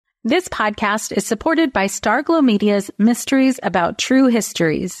This podcast is supported by Starglow Media's Mysteries About True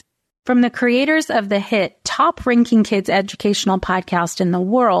Histories. From the creators of the hit top-ranking kids educational podcast in the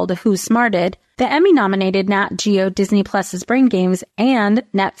world, Who Smarted, the Emmy-nominated Nat Geo Disney Plus's Brain Games, and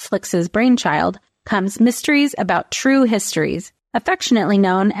Netflix's Brainchild, comes Mysteries About True Histories, affectionately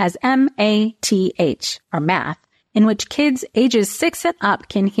known as MATH, or math, in which kids ages 6 and up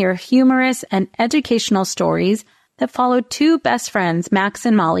can hear humorous and educational stories that follow two best friends, Max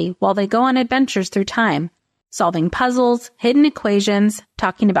and Molly, while they go on adventures through time, solving puzzles, hidden equations,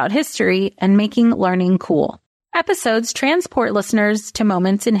 talking about history, and making learning cool. Episodes transport listeners to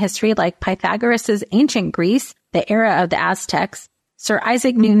moments in history like Pythagoras' ancient Greece, the era of the Aztecs, Sir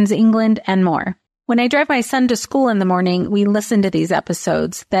Isaac Newton's England, and more. When I drive my son to school in the morning, we listen to these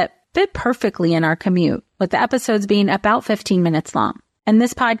episodes that fit perfectly in our commute, with the episodes being about 15 minutes long. And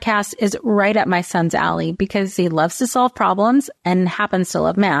this podcast is right up my son's alley because he loves to solve problems and happens to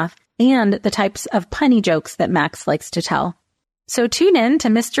love math and the types of punny jokes that Max likes to tell. So tune in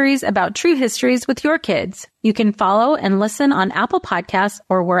to Mysteries About True Histories with your kids. You can follow and listen on Apple Podcasts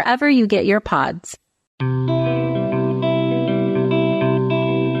or wherever you get your pods.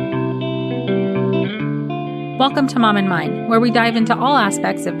 Welcome to Mom and Mind, where we dive into all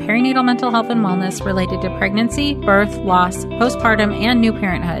aspects of perinatal mental health and wellness related to pregnancy, birth, loss, postpartum, and new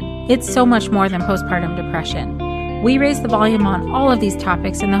parenthood. It's so much more than postpartum depression. We raise the volume on all of these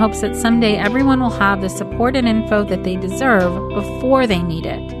topics in the hopes that someday everyone will have the support and info that they deserve before they need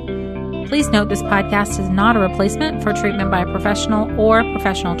it. Please note this podcast is not a replacement for treatment by a professional or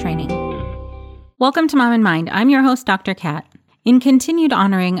professional training. Welcome to Mom and Mind. I'm your host, Dr. Kat. In continued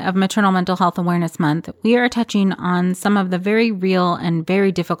honoring of Maternal Mental Health Awareness Month, we are touching on some of the very real and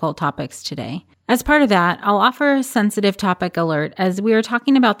very difficult topics today. As part of that, I'll offer a sensitive topic alert as we are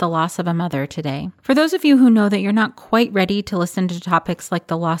talking about the loss of a mother today. For those of you who know that you're not quite ready to listen to topics like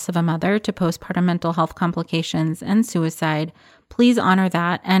the loss of a mother to postpartum mental health complications and suicide, please honor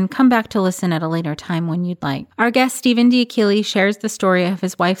that and come back to listen at a later time when you'd like. Our guest, Stephen D'Achille, shares the story of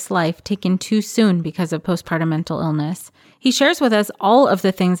his wife's life taken too soon because of postpartum mental illness. He shares with us all of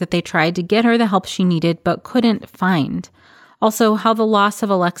the things that they tried to get her the help she needed but couldn't find. Also, how the loss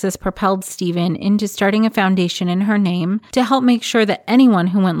of Alexis propelled Stephen into starting a foundation in her name to help make sure that anyone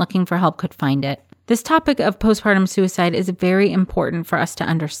who went looking for help could find it. This topic of postpartum suicide is very important for us to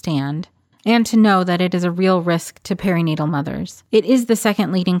understand and to know that it is a real risk to perinatal mothers. It is the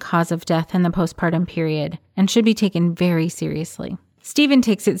second leading cause of death in the postpartum period and should be taken very seriously. Stephen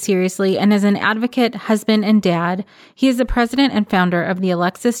takes it seriously, and as an advocate, husband, and dad, he is the president and founder of the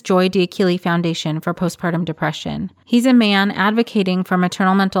Alexis Joy D'Achille Foundation for Postpartum Depression. He's a man advocating for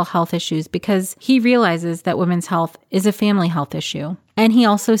maternal mental health issues because he realizes that women's health is a family health issue. And he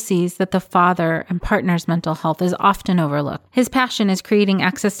also sees that the father and partner's mental health is often overlooked. His passion is creating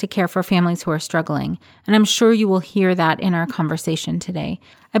access to care for families who are struggling, and I'm sure you will hear that in our conversation today.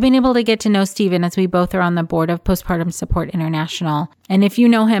 I've been able to get to know Stephen as we both are on the board of Postpartum Support International. And if you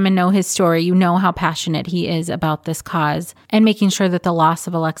know him and know his story, you know how passionate he is about this cause and making sure that the loss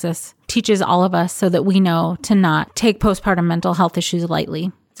of Alexis teaches all of us so that we know to not take postpartum mental health issues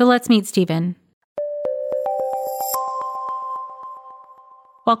lightly. So let's meet Stephen.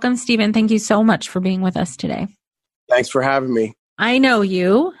 Welcome, Stephen. Thank you so much for being with us today. Thanks for having me. I know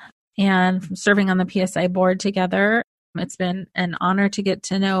you, and from serving on the PSI board together, it's been an honor to get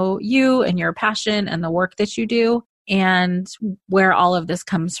to know you and your passion and the work that you do and where all of this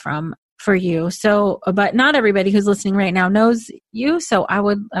comes from for you. So, but not everybody who's listening right now knows you. So I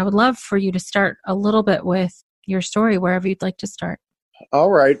would love for you to start a little bit with your story, wherever you'd like to start. All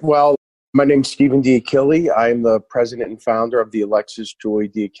right. Well, my name's Stephen D'Achille. I'm the president and founder of the Alexis Joy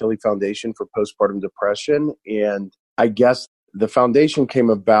D'Achille Foundation for Postpartum Depression. And I guess the foundation came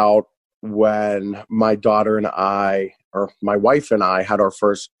about when my daughter and I, or my wife and I, had our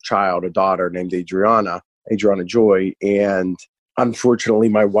first child, a daughter named Adriana Joy. And unfortunately,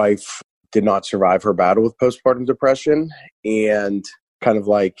 my wife did not survive her battle with postpartum depression. And kind of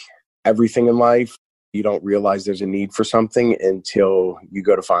like everything in life, you don't realize there's a need for something until you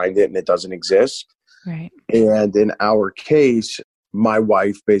go to find it and it doesn't exist. Right. And in our case, my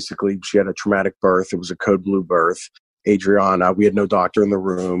wife basically, she had a traumatic birth. It was a code blue birth. Adriana, we had no doctor in the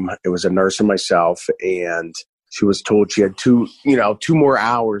room. It was a nurse and myself. And she was told she had two more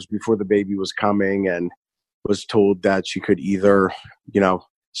hours before the baby was coming, and was told that she could either,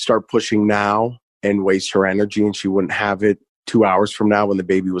 start pushing now and waste her energy and she wouldn't have it 2 hours from now when the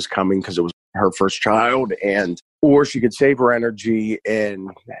baby was coming because it was her first child, or she could save her energy and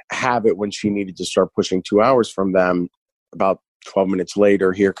have it when she needed to start pushing 2 hours from them. About 12 minutes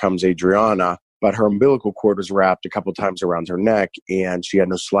later, here comes Adriana. but her umbilical cord was wrapped a couple times around her neck and she had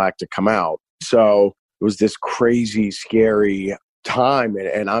no slack to come out. So it was this crazy, scary time.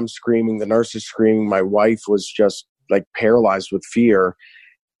 And I'm screaming, the nurse is screaming. My wife was just like paralyzed with fear.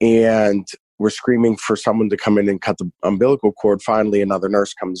 And we're screaming for someone to come in and cut the umbilical cord. Finally, another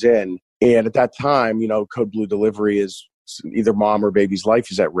nurse comes in. And at that time, code blue delivery is either mom or baby's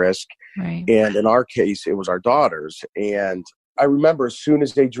life is at risk. Right. And in our case, it was our daughter's. And I remember as soon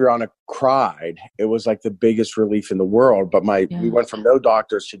as Adriana cried, it was like the biggest relief in the world. But we went from no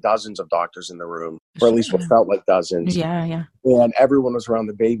doctors to dozens of doctors in the room, or at least what felt like dozens. Yeah. And everyone was around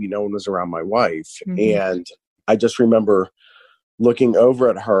the baby. No one was around my wife. And I just remember looking over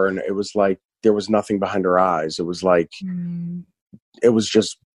at her, and it was like there was nothing behind her eyes. It was like, it was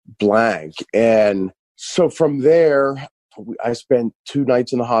just blank. And so from there, I spent 2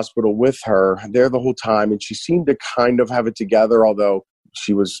 nights in the hospital with her there the whole time. And she seemed to kind of have it together, although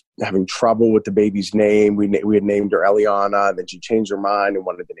she was having trouble with the baby's name. We had named her Eliana, and then she changed her mind and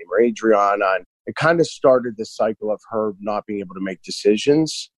wanted to name her Adriana. And it kind of started this cycle of her not being able to make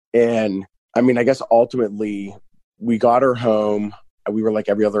decisions. And I mean, I guess ultimately we got her home. We were like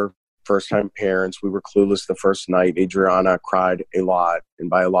every other first-time parents. We were clueless the first night. Adriana cried a lot. And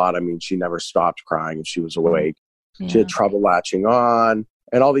by a lot, I mean, she never stopped crying if she was awake. Yeah. She had trouble latching on.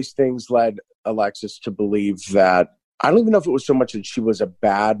 And all these things led Alexis to believe that, I don't even know if it was so much that she was a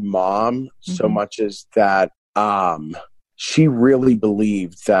bad mom, so much as that she really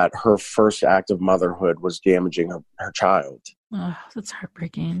believed that her first act of motherhood was damaging her child. Oh, that's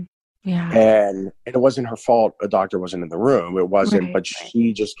heartbreaking. Yeah. And it wasn't her fault. A doctor wasn't in the room. It wasn't, right, but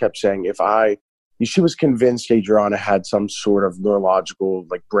she just kept saying, she was convinced Adriana had some sort of neurological,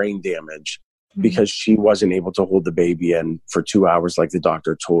 like brain damage, because she wasn't able to hold the baby in for 2 hours like the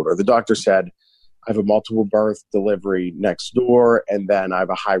doctor told her. The doctor said, I have a multiple birth delivery next door, and then I have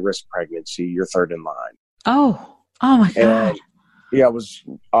a high-risk pregnancy. You're third in line. Oh my God. And, yeah, it was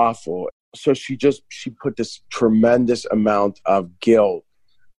awful. So she put this tremendous amount of guilt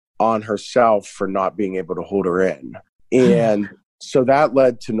on herself for not being able to hold her in. And so that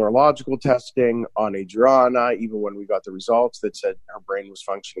led to neurological testing on Adriana. Even when we got the results that said her brain was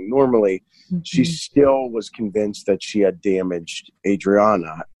functioning normally, she still was convinced that she had damaged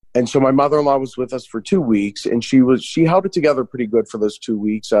Adriana. And so my mother-in-law was with us for 2 weeks, and she held it together pretty good for those 2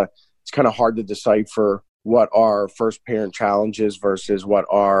 weeks. It's kind of hard to decipher what are first parent challenges versus what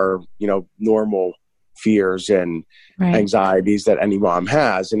are, normal fears and anxieties that any mom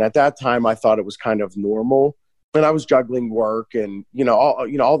has. And at that time, I thought it was kind of normal. And I was juggling work and,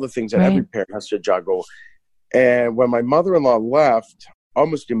 all the things that every parent has to juggle. And when my mother-in-law left,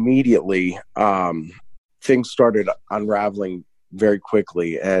 almost immediately, things started unraveling very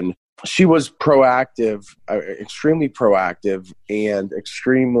quickly. And she was proactive, extremely proactive, and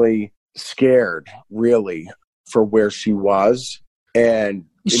extremely scared, really, for where she was. And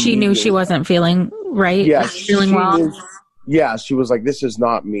she knew she wasn't feeling right. Yeah, feeling well. Yeah, she was like, this is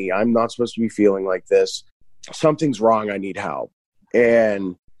not me. I'm not supposed to be feeling like this. Something's wrong. I need help.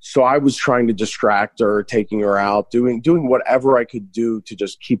 And so I was trying to distract her, taking her out, doing whatever I could do to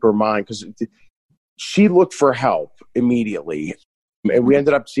just keep her mind, because she looked for help immediately. And we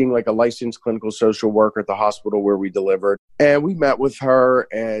ended up seeing like a licensed clinical social worker at the hospital where we delivered. And we met with her.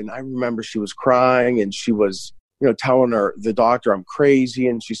 And I remember she was crying and she was, telling the doctor, I'm crazy.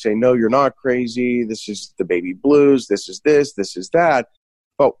 And she's saying, no, you're not crazy. This is the baby blues. This is this is that.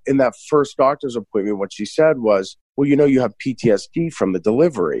 But in that first doctor's appointment, what she said was, well, you have PTSD from the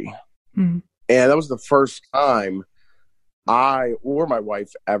delivery. And that was the first time I or my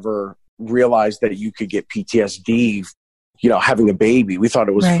wife ever realized that you could get PTSD, having a baby. We thought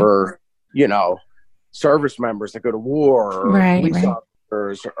it was for, service members that go to war or police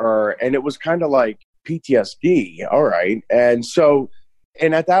officers, and it was kind of like PTSD. All right. And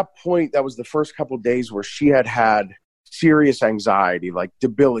at that point, that was the first couple of days where she had serious anxiety, like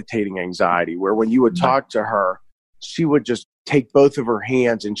debilitating anxiety, where when you would talk to her, she would just take both of her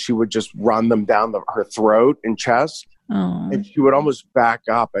hands and she would just run them down her throat and chest. And she would almost back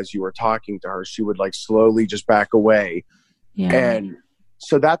up as you were talking to her. She would like slowly just back away. Yeah. And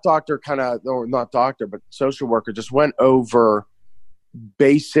so that doctor not doctor, but social worker just went over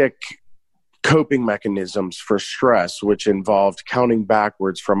basic coping mechanisms for stress, which involved counting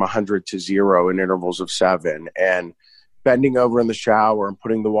backwards from 100 to 0 in intervals of 7 and bending over in the shower and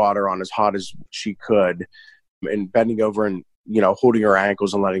putting the water on as hot as she could and bending over and, holding her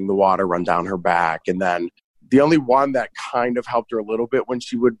ankles and letting the water run down her back. And then the only one that kind of helped her a little bit when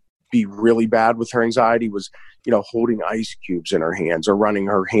she would be really bad with her anxiety was, holding ice cubes in her hands or running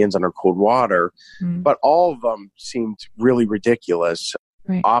her hands under cold water. But all of them seemed really ridiculous.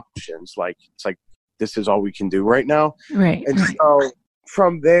 options. Like, it's like, this is all we can do right now. Right. And so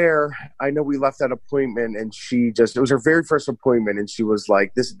from there, I know we left that appointment, and it was her very first appointment. And she was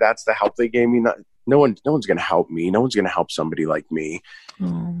like, that's the help they gave me. No one's going to help me. No one's going to help somebody like me.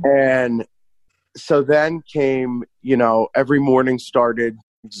 And so then came, every morning started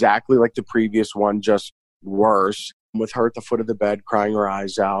exactly like the previous one, just worse, with her at the foot of the bed, crying her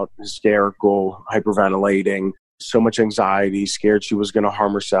eyes out, hysterical, hyperventilating, so much anxiety, scared she was going to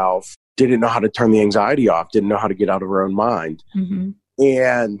harm herself, didn't know how to turn the anxiety off, didn't know how to get out of her own mind.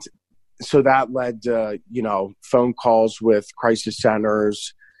 And so that led to, phone calls with crisis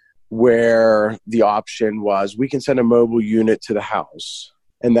centers where the option was, we can send a mobile unit to the house.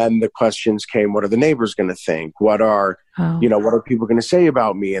 And then the questions came, what are the neighbors going to think? What are people going to say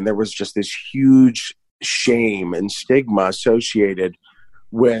about me? And there was just this huge shame and stigma associated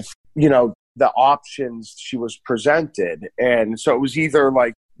with, the options she was presented. And so it was either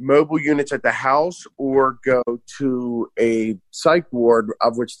like mobile units at the house or go to a psych ward,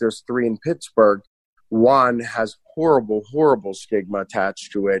 of which there's 3 in Pittsburgh. One has horrible, horrible stigma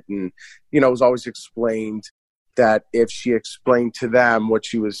attached to it. And, it was always explained that if she explained to them what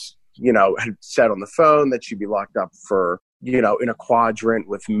she was, had said on the phone, that she'd be locked up for, in a quadrant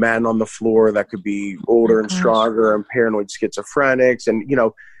with men on the floor that could be older and stronger and paranoid schizophrenics. And,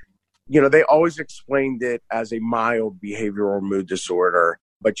 they always explained it as a mild behavioral mood disorder,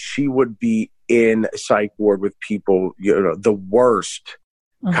 but she would be in a psych ward with people, the worst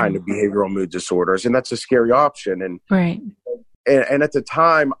kind of behavioral mood disorders. And that's a scary option. And, and at the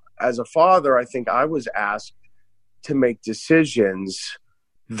time, as a father, I think I was asked to make decisions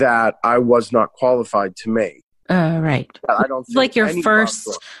that I was not qualified to make. Right. I don't think like your first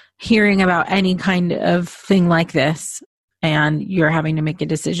hearing about any kind of thing like this, and you're having to make a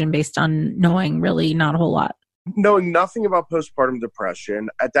decision based on knowing really not a whole lot. Knowing nothing about postpartum depression.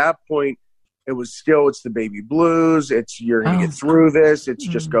 At that point, it's the baby blues. It's you're going to get through this. It's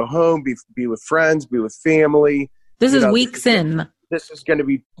just go home, be with friends, be with family. This is weeks in. This is going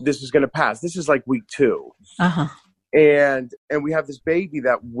to pass. This is like week 2. And we have this baby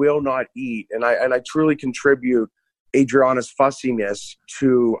that will not eat. And I truly contribute Adriana's fussiness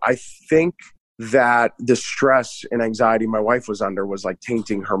to, I think that the stress and anxiety my wife was under was like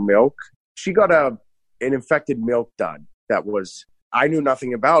tainting her milk. She got an infected milk dud that was, I knew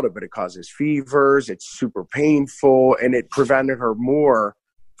nothing about it, but it causes fevers. It's super painful, and it prevented her more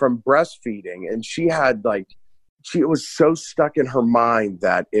from breastfeeding. And she was so stuck in her mind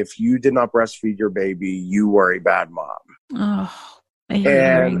that if you did not breastfeed your baby, you were a bad mom. Oh, I hate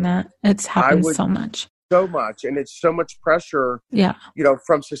hearing that. It's happened so much. So much. And it's so much pressure,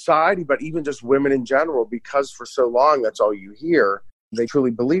 from society, but even just women in general, because for so long, that's all you hear. They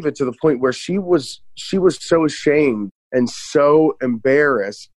truly believe it, to the point where she was so ashamed and so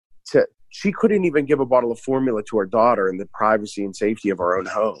embarrassed she couldn't even give a bottle of formula to her daughter in the privacy and safety of our own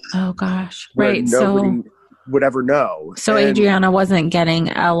home. Oh gosh. Right. Nobody would ever know. So Adriana wasn't getting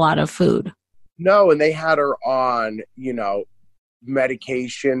a lot of food. No. And they had her on,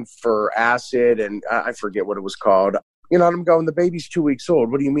 medication for acid, and I forget what it was called. I'm going, the baby's 2 weeks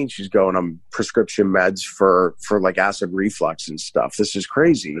old. What do you mean she's going on prescription meds for like acid reflux and stuff? This is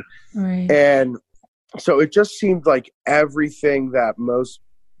crazy. Right. And so it just seemed like everything that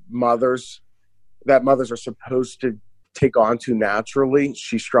mothers are supposed to take on to naturally,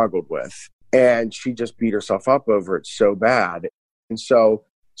 she struggled with. And she just beat herself up over it so bad. And so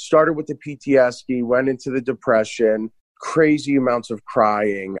started with the PTSD, went into the depression, crazy amounts of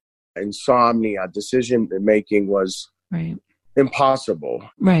crying, insomnia, decision making was impossible.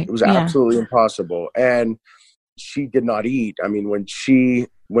 Right. It was absolutely impossible. And she did not eat. I mean, when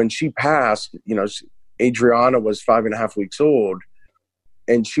she passed, Adriana was 5.5 weeks old,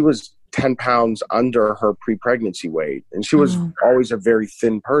 and she was 10 pounds under her pre-pregnancy weight. And she was always a very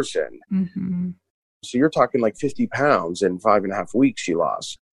thin person. So you're talking like 50 pounds in 5.5 weeks she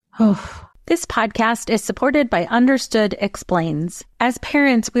lost. This podcast is supported by Understood Explains. As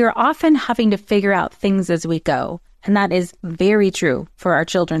parents, we are often having to figure out things as we go, and that is very true for our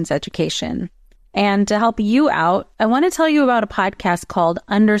children's education. And to help you out, I want to tell you about a podcast called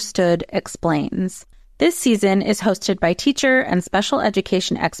Understood Explains. This season is hosted by teacher and special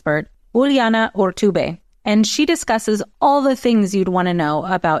education expert Juliana Urtube, and she discusses all the things you'd want to know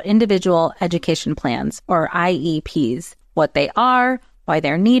about individual education plans, or IEPs, what they are, why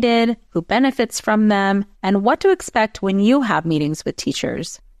they're needed, who benefits from them, and what to expect when you have meetings with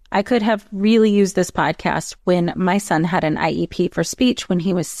teachers. I could have really used this podcast when my son had an IEP for speech when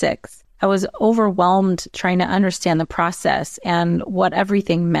he was 6. I was overwhelmed trying to understand the process and what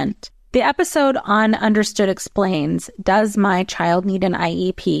everything meant. The episode on Understood Explains, Does My Child Need an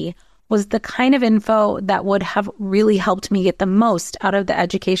IEP? Was the kind of info that would have really helped me get the most out of the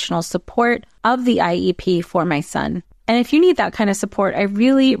educational support of the IEP for my son. And if you need that kind of support, I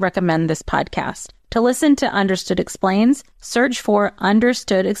really recommend this podcast. To listen to Understood Explains, search for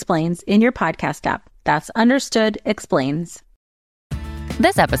Understood Explains in your podcast app. That's Understood Explains.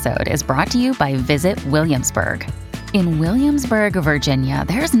 This episode is brought to you by Visit Williamsburg. In Williamsburg, Virginia,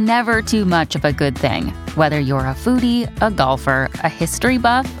 there's never too much of a good thing. Whether you're a foodie, a golfer, a history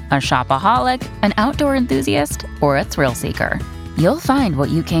buff, a shopaholic, an outdoor enthusiast, or a thrill seeker, you'll find what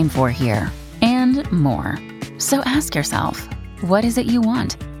you came for here and more. So ask yourself, what is it you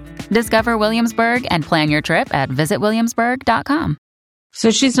want? Discover Williamsburg and plan your trip at visitwilliamsburg.com. So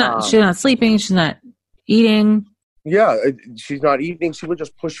she's not sleeping, she's not eating. Yeah, she's not eating. She would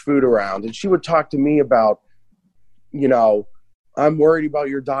just push food around, and she would talk to me about, I'm worried about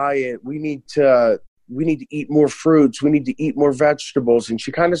your diet. We need to eat more fruits. We need to eat more vegetables. And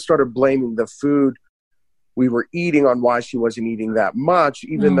she kind of started blaming the food we were eating on why she wasn't eating that much,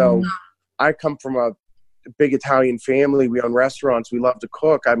 even though I come from a big Italian family. We own restaurants. We love to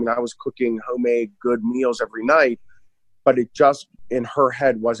cook. I mean, I was cooking homemade good meals every night, but it just in her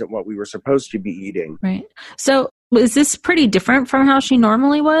head wasn't what we were supposed to be eating. Right. So is this pretty different from how she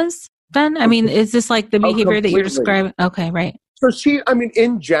normally was then? I mean, is this like the behavior that you're describing? Okay, right. So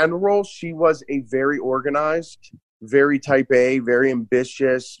in general, she was a very organized, very type A, very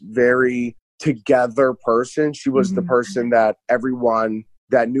ambitious, very together person. She was the person that everyone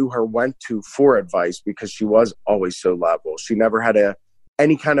that knew her went to for advice because she was always so level. She never had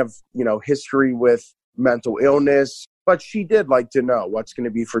any kind of, history with mental illness, but she did like to know what's going to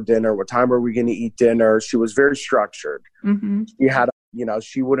be for dinner, what time are we going to eat dinner. She was very structured. She had,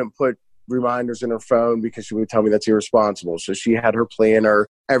 she wouldn't put reminders in her phone because she would tell me that's irresponsible. So she had her planner.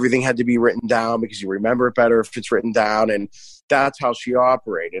 Everything had to be written down because you remember it better if it's written down. And that's how she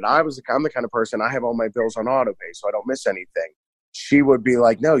operated. I'm the kind of person, I have all my bills on auto pay, so I don't miss anything. She would be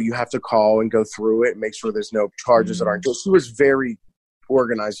like, no, you have to call and go through it and make sure there's no charges that aren't due. She was very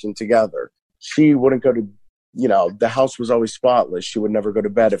organized and together. She wouldn't go to, the house was always spotless. She would never go to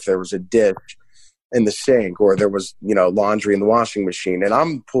bed if there was a dish in the sink or there was, laundry in the washing machine. And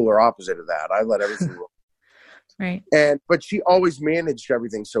I'm polar opposite of that. I let everything roll. Right. But she always managed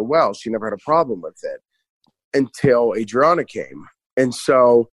everything so well. She never had a problem with it until Adriana came. And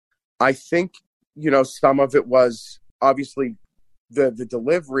so I think, some of it was obviously the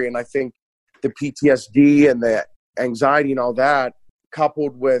delivery, and I think the PTSD and the anxiety and all that,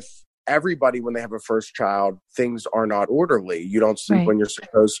 coupled with everybody when they have a first child, things are not orderly. You don't sleep when you're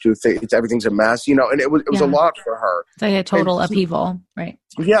supposed to. Everything's a mess, and it was a lot for her. It's like a total upheaval, right?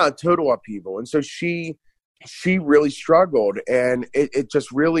 Yeah, total upheaval. And so she really struggled, and it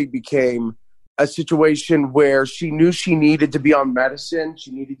just really became a situation where she knew she needed to be on medicine.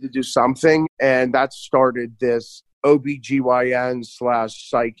 She needed to do something, and that started this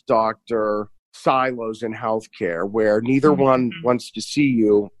OBGYN/psych doctor silos in healthcare where neither one wants to see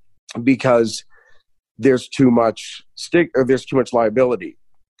you because there's too much there's too much liability.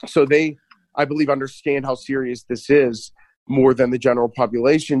 So they, I believe, understand how serious this is more than the general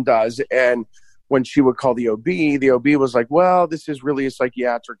population does. And when she would call the OB was like, well, this is really a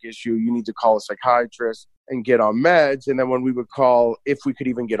psychiatric issue. You need to call a psychiatrist and get on meds. And then when we would call, if we could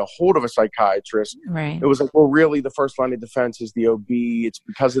even get a hold of a psychiatrist, it was like, well, really, the first line of defense is the OB. It's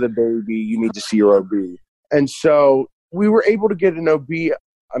because of the baby. You need to see your OB. And so we were able to get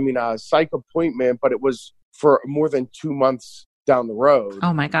a psych appointment, but it was for more than 2 months down the road.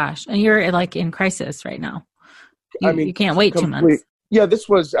 Oh my gosh. And you're like in crisis right now. You can't wait 2 months. Yeah, this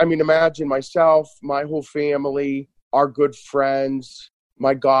was, imagine myself, my whole family, our good friends,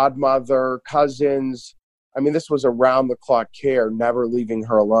 my godmother, cousins. This was around the clock care, never leaving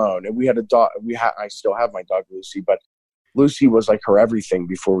her alone. And we had a dog. I still have my dog, Lucy, but Lucy was like her everything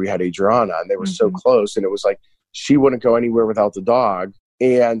before we had Adriana, and they were so close. And it was like, she wouldn't go anywhere without the dog.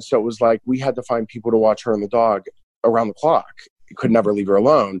 And so it was like, we had to find people to watch her and the dog around the clock. You could never leave her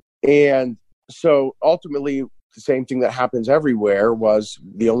alone. And so ultimately, the same thing that happens everywhere was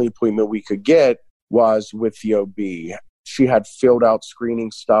the only appointment we could get was with the OB. She had filled out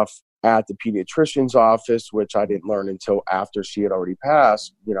screening stuff at the pediatrician's office, which I didn't learn until after she had already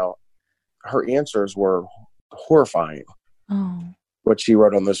passed. Her answers were horrifying, what she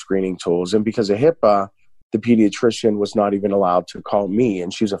wrote on those screening tools. And because of HIPAA, the pediatrician was not even allowed to call me,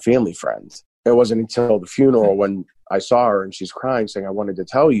 and she's a family friend. It wasn't until the funeral when I saw her and she's crying saying, I wanted to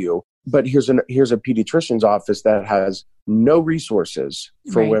tell you. But here's a pediatrician's office that has no resources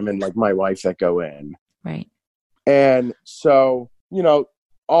for women like my wife that go in. Right. And so,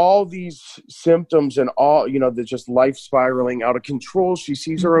 all these symptoms and all, the just life spiraling out of control. She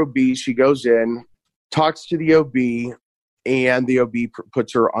sees her OB. She goes in, talks to the OB, and the OB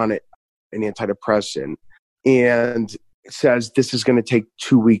puts her on an antidepressant and says, this is going to take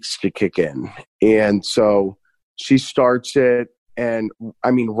 2 weeks to kick in. And so she starts it. And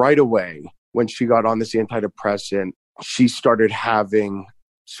I mean, right away, when she got on this antidepressant, she started having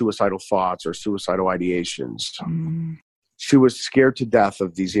suicidal thoughts or suicidal ideations. She was scared to death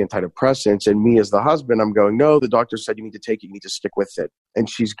of these antidepressants. And me as the husband, I'm going, no, the doctor said you need to take it. You need to stick with it. And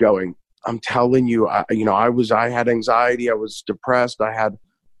she's going, I'm telling you, I had anxiety. I was depressed. I had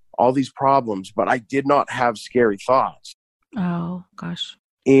all these problems, but I did not have scary thoughts. Oh, gosh.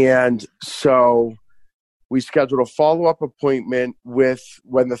 And so we scheduled a follow-up appointment when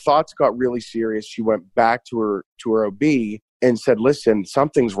the thoughts got really serious. She went back to her OB and said, listen,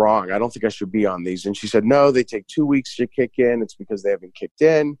 something's wrong. I don't think I should be on these. And she said, no, they take 2 weeks to kick in. It's because they haven't kicked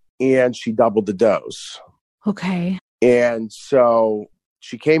in. And she doubled the dose. Okay. And so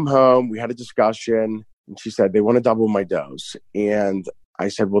she came home. We had a discussion. And she said, they want to double my dose. And I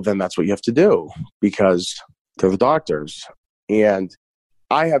said, well, then that's what you have to do because they're the doctors. And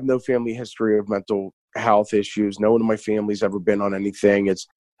I have no family history of mental health issues. No one in my family's ever been on anything.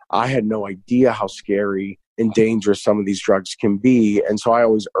 I had no idea how scary and dangerous some of these drugs can be. And so I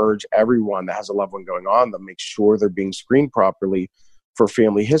always urge everyone that has a loved one going on them, make sure they're being screened properly for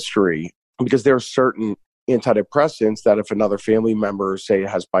family history, because there are certain antidepressants that if another family member, say,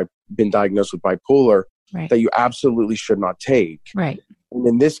 has been diagnosed with bipolar, right, that you absolutely should not take. Right. And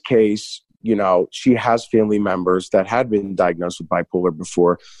in this case, she has family members that had been diagnosed with bipolar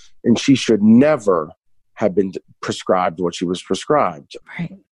before, and she should never have been prescribed what she was prescribed.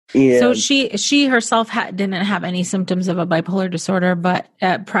 Right. And so she herself didn't have any symptoms of a bipolar disorder, but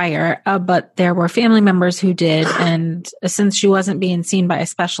prior, but there were family members who did. And since she wasn't being seen by a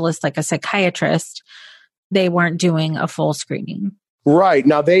specialist like a psychiatrist, they weren't doing a full screening. Right.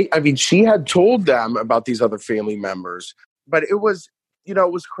 Now she had told them about these other family members, but it was, it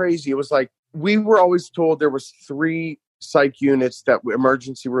was crazy. It was like, we were always told there was 3 psych units,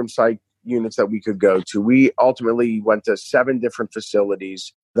 emergency room psych units that we could go to. We ultimately went to 7 different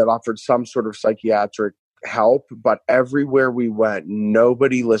facilities that offered some sort of psychiatric help, but everywhere we went,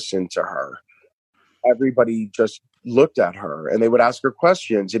 nobody listened to her. Everybody just looked at her and they would ask her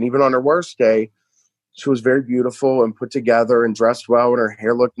questions. And even on her worst day, she was very beautiful and put together and dressed well and her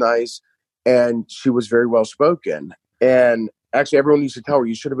hair looked nice. And she was very well spoken. And actually everyone used to tell her,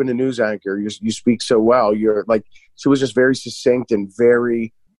 you should have been a news anchor. You speak so well. You're like, she was just very succinct and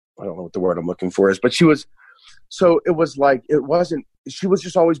very, I don't know what the word I'm looking for is, but she was, so it was like, she was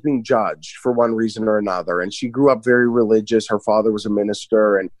just always being judged for one reason or another. And she grew up very religious. Her father was a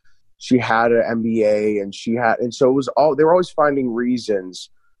minister and she had an MBA and so it was they were always finding reasons,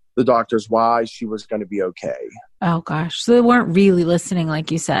 the doctors, why she was going to be okay. Oh gosh. So they weren't really listening,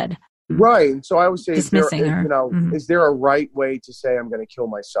 like you said. Right. And so I would say, dismissing her. Is there a right way to say I'm going to kill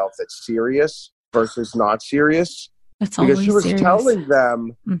myself that's serious versus not serious? It's because she was serious. telling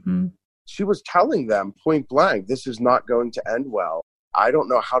them, mm-hmm. She was telling them point blank, this is not going to end well. I don't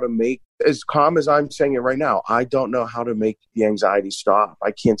know how to make, as calm as I'm saying it right now, I don't know how to make the anxiety stop.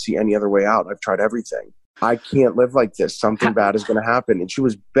 I can't see any other way out. I've tried everything. I can't live like this. Something bad is going to happen. And she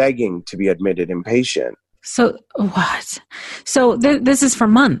was begging to be admitted inpatient. So what? So this is for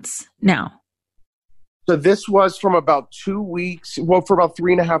months now. So this was from about 2 weeks. Well, for about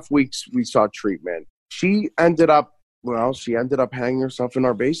 3.5 weeks, we saw treatment. She ended up hanging herself in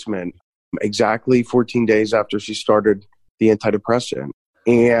our basement exactly 14 days after she started the antidepressant.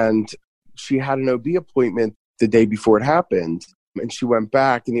 And she had an OB appointment the day before it happened. And she went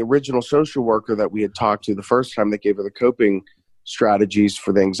back, and the original social worker that we had talked to the first time that gave her the coping strategies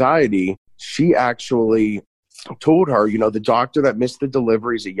for the anxiety, she actually told her, the doctor that missed the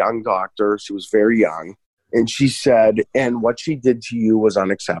delivery is a young doctor. She was very young. And she said, and what she did to you was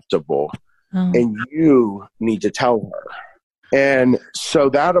unacceptable. Oh. And you need to tell her. And so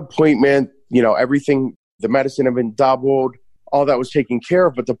that appointment, everything, the medicine had been doubled, all that was taken care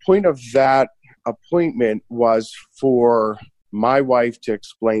of. But the point of that appointment was for my wife to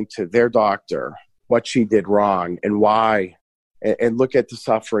explain to their doctor what she did wrong and why, and look at the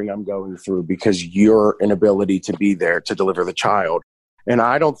suffering I'm going through because your inability to be there to deliver the child. And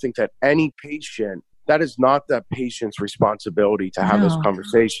I don't think that any patient, that is not the patient's responsibility to have those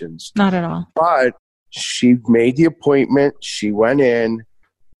conversations. Not at all. But she made the appointment. She went in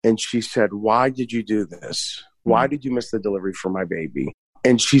and she said, why did you do this? Why did you miss the delivery for my baby?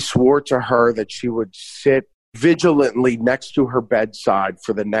 And she swore to her that she would sit vigilantly next to her bedside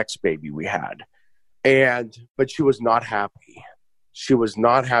for the next baby we had. But she was not happy. She was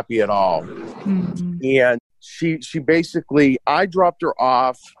not happy at all. Mm-hmm. And she basically, I dropped her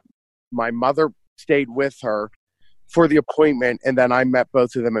off. My mother stayed with her for the appointment, and then I met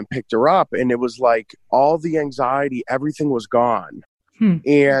both of them and picked her up. And it was like all the anxiety, everything was gone.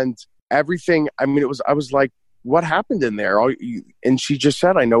 And everything, I mean, I was like, what happened in there? And she just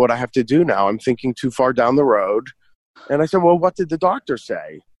said, I know what I have to do now. I'm thinking too far down the road. And I said, well, what did the doctor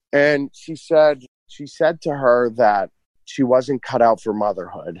say? And she said to her that she wasn't cut out for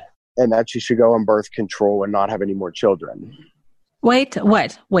motherhood and that she should go on birth control and not have any more children. Wait,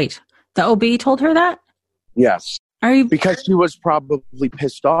 what? Wait, the OB told her that? Yes. Are you? Because she was probably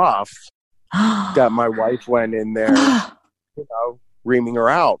pissed off that my wife went in there, reaming her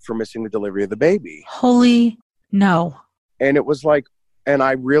out for missing the delivery of the baby. Holy no. And it was like, and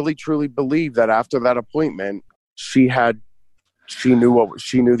I really truly believe that after that appointment, she knew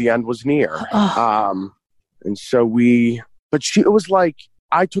the end was near. And so it was like,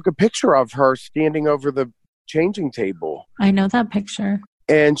 I took a picture of her standing over the changing table. I know that picture.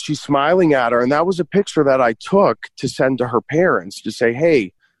 And she's smiling at her. And that was a picture that I took to send to her parents to say,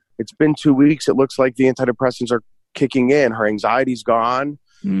 hey, it's been 2 weeks. It looks like the antidepressants are kicking in. Her anxiety's gone.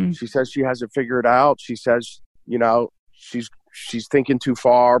 She says she has it figured out. She says, she's thinking too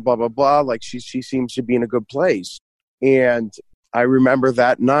far, blah, blah, blah. Like she seems to be in a good place. And I remember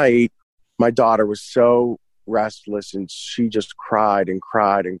that night, my daughter was so restless and she just cried and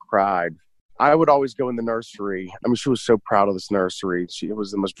cried and cried. I would always go in the nursery. I mean, she was so proud of this nursery. It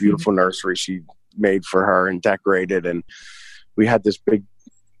was the most beautiful nursery she made for her and decorated. And we had this big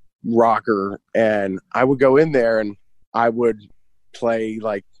rocker, and I would go in there and I would play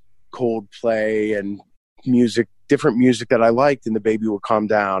like Coldplay and different music that I liked, and the baby would calm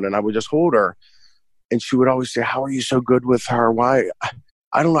down and I would just hold her. And she would always say, how are you so good with her? Why?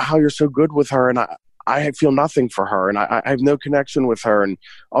 I don't know how you're so good with her. And I feel nothing for her, and I have no connection with her, and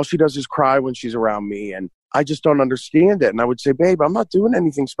all she does is cry when she's around me, and I just don't understand it. And I would say, babe, I'm not doing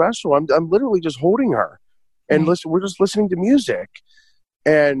anything special. I'm literally just holding her, and listen, we're just listening to music.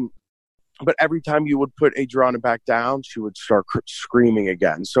 But every time you would put Adriana back down, she would start screaming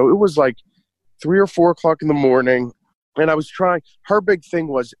again. So it was like 3 or 4 o'clock in the morning, and I was trying. Her big thing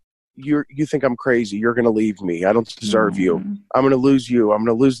was, you think I'm crazy. You're going to leave me. I don't deserve you. I'm going to lose you. I'm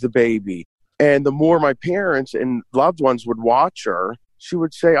going to lose the baby. And the more my parents and loved ones would watch her, she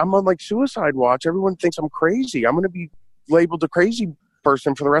would say, I'm on like suicide watch. Everyone thinks I'm crazy. I'm going to be labeled a crazy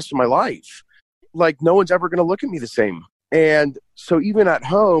person for the rest of my life. Like, no one's ever going to look at me the same. And so even at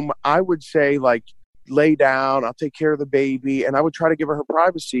home, I would say, like, lay down, I'll take care of the baby. And I would try to give her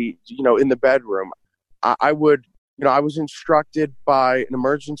privacy, in the bedroom. I was instructed by an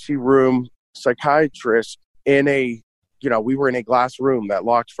emergency room psychiatrist we were in a glass room that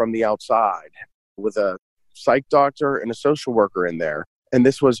locked from the outside with a psych doctor and a social worker in there. And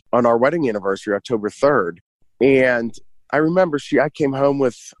this was on our wedding anniversary, October 3rd. And I remember I came home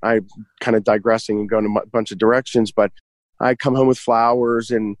I'm kind of digressing and going a bunch of directions, but I come home with flowers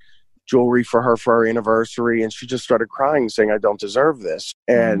and jewelry for our anniversary. And she just started crying, saying, I don't deserve this.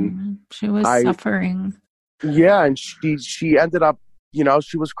 And she was suffering. Yeah. And she ended up,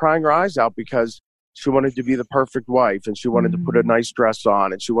 she was crying her eyes out because she wanted to be the perfect wife, and she wanted to put a nice dress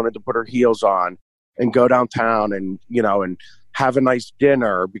on, and she wanted to put her heels on and go downtown and have a nice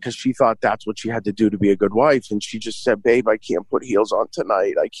dinner because she thought that's what she had to do to be a good wife. And she just said, babe, I can't put heels on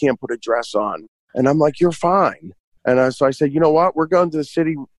tonight. I can't put a dress on. And I'm like, you're fine. And so I said, you know what? We're going to the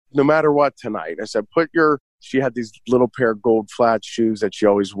city no matter what tonight. I said, she had these little pair of gold flat shoes that she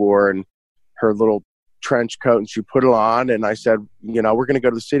always wore and her little trench coat, and she put it on. And I said, we're going to go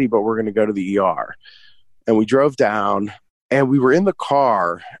to the city, but we're going to go to the ER. And we drove down, and we were in the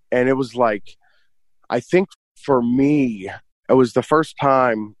car, and it was like, I think for me, it was the first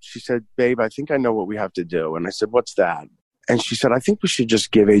time she said, babe, I think I know what we have to do. And I said, what's that? And she said, I think we should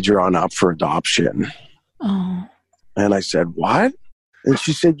just give Adriana up for adoption. Oh. And I said, what? And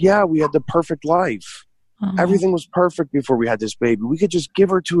she said, yeah, we had the perfect life. Everything was perfect before we had this baby. We could just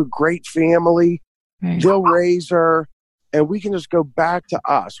give her to a great family. Right. They'll raise her, and we can just go back to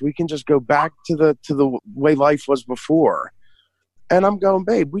us. We can just go back to the way life was before. And I'm going,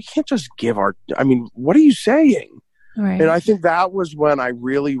 babe, we can't just what are you saying? Right. And I think that was when I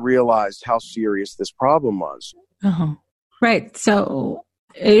really realized how serious this problem was. Uh-huh. Right. So,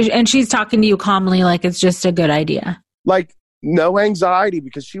 and she's talking to you calmly, like it's just a good idea. Like, no anxiety,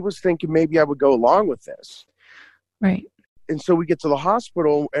 because she was thinking maybe I would go along with this. Right. And so we get to the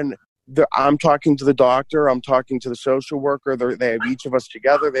hospital, and I'm talking to the doctor. I'm talking to the social worker. They have each of us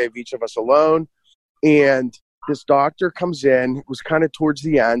together. They have each of us alone. And this doctor comes in, it was kind of towards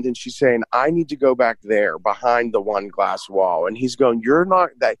the end, and she's saying, I need to go back there behind the one glass wall. And he's going, you're not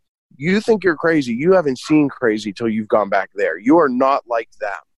that. You think you're crazy. You haven't seen crazy till you've gone back there. You are not like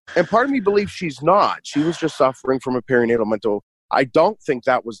them. And part of me believes she's not. She was just suffering from a perinatal mental. I don't think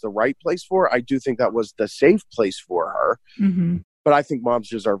that was the right place for her. I do think that was the safe place for her. Mm-hmm. But I think moms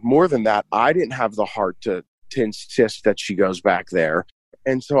deserve more than that. I didn't have the heart to insist that she goes back there.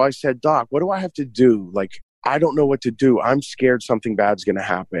 And so I said, Doc, what do I have to do? Like, I don't know what to do. I'm scared something bad's going to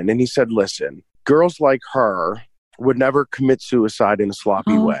happen. And he said, listen, girls like her would never commit suicide in a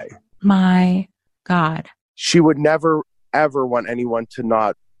sloppy way. My God. She would never, ever want anyone to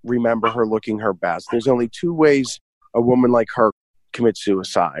not remember her looking her best. There's only two ways a woman like her commits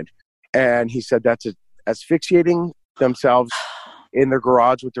suicide. And he said that's asphyxiating themselves in their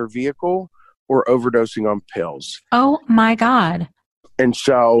garage with their vehicle or overdosing on pills. Oh, my God. And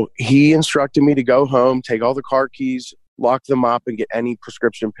so he instructed me to go home, take all the car keys, lock them up, and get any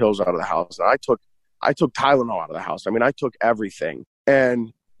prescription pills out of the house. And I took Tylenol out of the house. I mean, I took everything.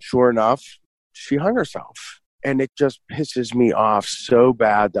 And sure enough, she hung herself. And it just pisses me off so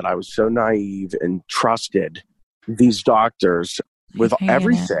bad that I was so naive and trusted these doctors with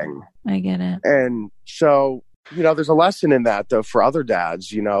everything. I get it. And so, there's a lesson in that, though, for other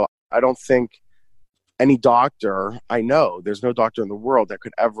dads. I don't think any doctor, there's no doctor in the world that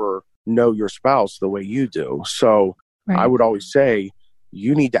could ever know your spouse the way you do. So I would always say,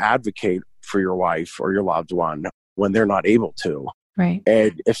 you need to advocate for your wife or your loved one when they're not able to. Right.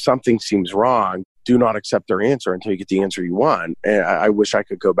 And if something seems wrong, do not accept their answer until you get the answer you want. And I wish I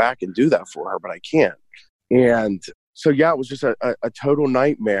could go back and do that for her, but I can't. And so, it was just a total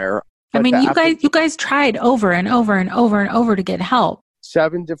nightmare. I mean, you guys tried over and over and over and over to get help.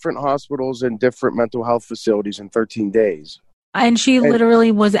 7 different hospitals and different mental health facilities in 13 days. And she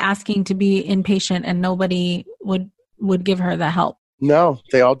literally was asking to be inpatient and nobody would give her the help. No,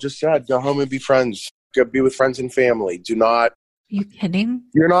 they all just said, go home and be friends. Go be with friends and family. Do not. Are you kidding?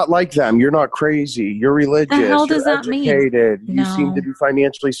 You're not like them. You're not crazy. You're religious. The hell does You're that educated. mean? You seem to be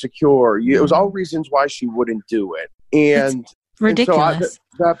financially secure. It was all reasons why she wouldn't do it. And it's ridiculous.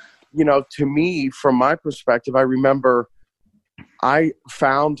 And so to me, from my perspective, I remember I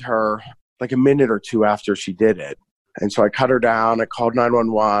found her like a minute or two after she did it. And so I cut her down. I called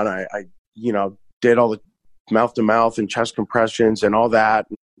 911. I did all the mouth-to-mouth and chest compressions and all that.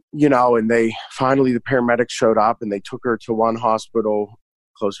 And the paramedics showed up and they took her to one hospital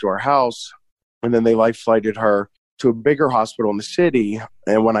close to our house. And then they life flighted her to a bigger hospital in the city.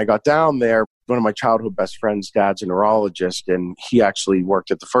 And when I got down there, one of my childhood best friends' dad's a neurologist, and he actually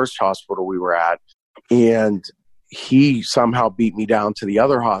worked at the first hospital we were at. And he somehow beat me down to the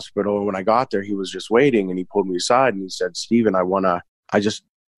other hospital. And when I got there, he was just waiting and he pulled me aside and he said, Steven, I just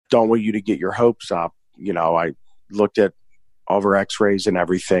don't want you to get your hopes up. I looked at all of her x-rays and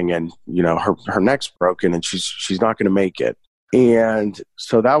everything, and her neck's broken and she's not going to make it. And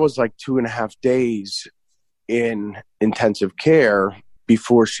so that was like 2.5 days in intensive care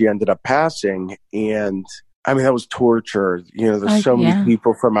before she ended up passing. And I mean, that was torture. There's so many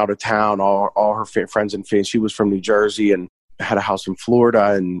people from out of town, all her friends and family. She was from New Jersey and had a house in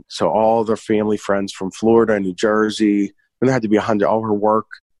Florida. And so all their family friends from Florida and New Jersey, and there had to be 100, all her work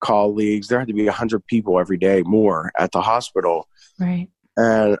colleagues, there had to be 100 people every day more at the hospital. Right.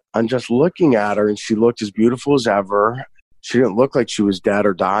 And I'm just looking at her and she looked as beautiful as ever. She didn't look like she was dead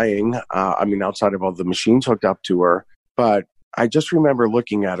or dying. Outside of all the machines hooked up to her. But I just remember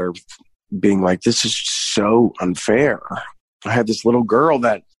looking at her being like, this is so unfair. I had this little girl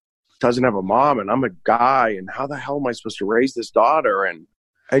that doesn't have a mom and I'm a guy, and how the hell am I supposed to raise this daughter?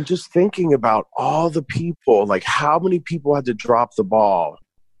 And just thinking about all the people, like how many people had to drop the ball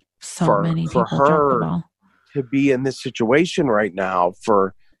for her to be in this situation right now,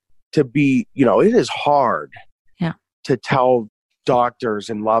 to be, it is hard to tell doctors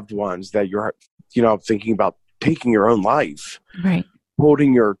and loved ones that you're, thinking about taking your own life, right?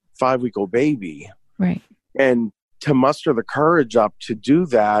 Holding your 5-week-old baby. Right. And to muster the courage up to do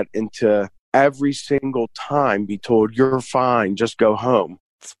that, and to every single time be told, you're fine, just go home,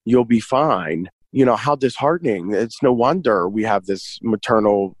 you'll be fine. How disheartening. It's no wonder we have this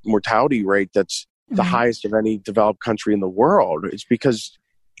maternal mortality rate that's the highest of any developed country in the world. It's because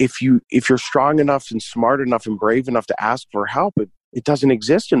if you're strong enough and smart enough and brave enough to ask for help, it doesn't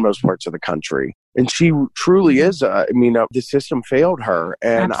exist in most parts of the country. And she truly is, the system failed her.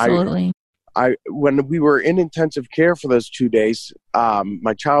 And absolutely. When we were in intensive care for those 2 days,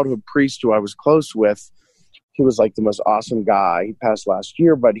 my childhood priest who I was close with, he was like the most awesome guy. He passed last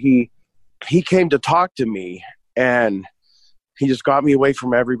year, but he came to talk to me, and he just got me away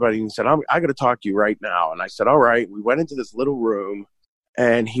from everybody and said, I got to talk to you right now. And I said, all right. We went into this little room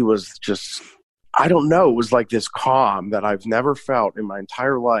and he was just, I don't know, it was like this calm that I've never felt in my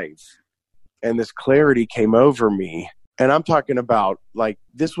entire life. And this clarity came over me. And I'm talking about, like,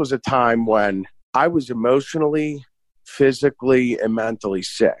 this was a time when I was emotionally, physically, and mentally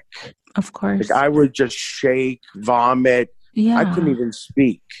sick. Of course. Like, I would just shake, vomit. Yeah. I couldn't even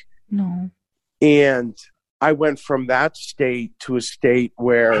speak. No. And I went from that state to a state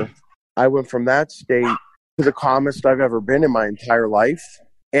where I went from that state to the calmest I've ever been in my entire life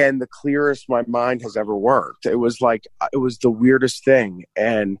and the clearest my mind has ever worked. It was like, it was the weirdest thing.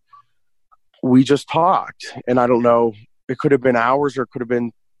 And we just talked. And I don't know, it could have been hours or it could have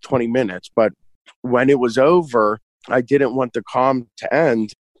been 20 minutes. But when it was over, I didn't want the calm to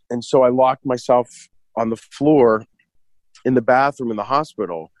end. And so I locked myself on the floor in the bathroom in the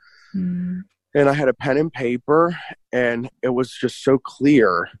hospital. Mm. And I had a pen and paper, and it was just so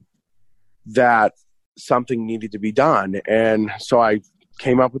clear that something needed to be done. And so I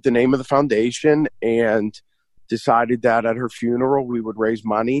came up with the name of the foundation and decided that at her funeral, we would raise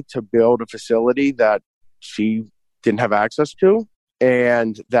money to build a facility that she didn't have access to,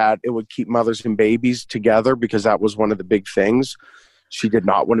 and that it would keep mothers and babies together, because that was one of the big things. She did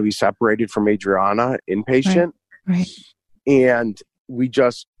not want to be separated from Adriana, inpatient. Right. And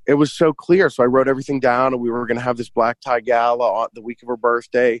it was so clear. So I wrote everything down, and we were going to have this black tie gala on the week of her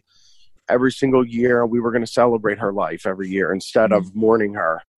birthday every single year. We were going to celebrate her life every year instead of mourning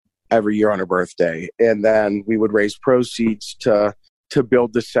her every year on her birthday. And then we would raise proceeds to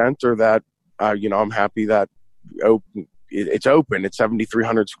build the center that, I'm happy that it's open. It's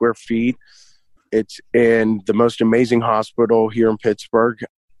 7,300 square feet. It's in the most amazing hospital here in Pittsburgh,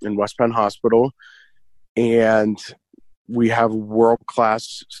 in West Penn Hospital. And we have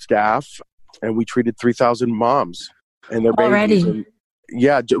world-class staff, and we treated 3,000 moms and their babies. Already?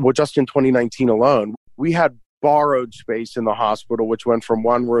 Just in 2019 alone. We had borrowed space in the hospital, which went from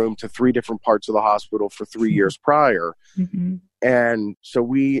one room to 3 different parts of the hospital for 3 years prior. Mm-hmm. And so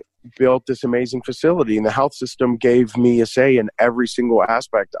we built this amazing facility, and the health system gave me a say in every single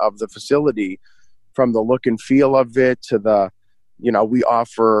aspect of the facility, from the look and feel of it to the, we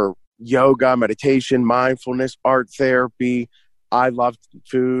offer yoga, meditation, mindfulness, art therapy. I love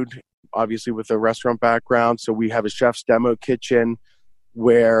food, obviously with a restaurant background. So we have a chef's demo kitchen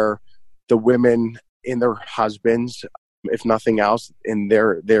where the women and their husbands, if nothing else, and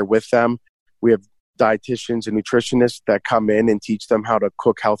they're with them. We have dietitians and nutritionists that come in and teach them how to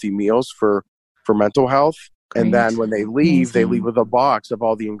cook healthy meals for mental health. Great. And then when they leave with a box of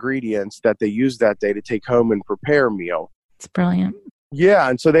all the ingredients that they use that day to take home and prepare a meal. It's brilliant. Yeah.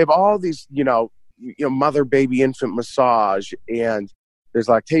 And so they have all these, mother, baby, infant massage, and there's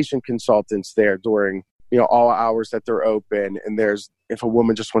lactation consultants there during, all hours that they're open. And if a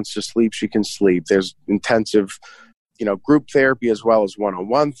woman just wants to sleep, she can sleep. There's intensive, group therapy as well as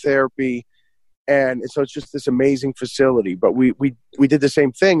one-on-one therapy. And so it's just this amazing facility. But we did the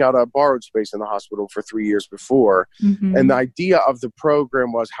same thing out of borrowed space in the hospital for 3 years before. Mm-hmm. And the idea of the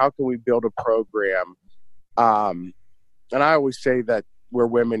program was, how can we build a program? And I always say that where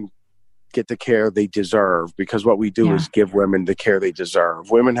women get the care they deserve, because what we do is give women the care they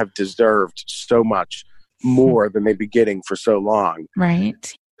deserve. Women have deserved so much more than they've been getting for so long.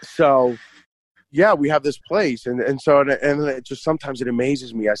 Right. So, we have this place. And it just, sometimes it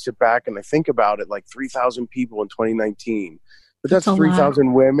amazes me. I sit back and I think about it, like 3,000 people in 2019. But that's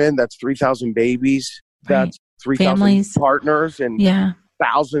 3,000 women. That's 3,000 babies. Right. That's 3,000 partners. And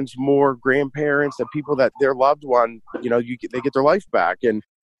thousands more grandparents, and people that their loved one, they get their life back. And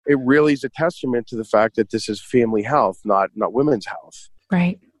it really is a testament to the fact that this is family health, not women's health.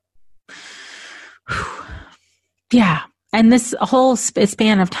 Right. Yeah. And this whole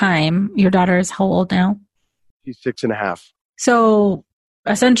span of time, your daughter is how old now? She's 6.5. So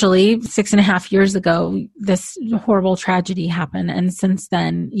essentially 6.5 years ago, this horrible tragedy happened. And since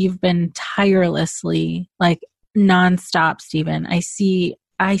then, you've been tirelessly, like, nonstop, Stephen. I see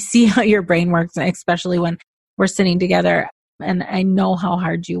how your brain works, especially when we're sitting together, and I know how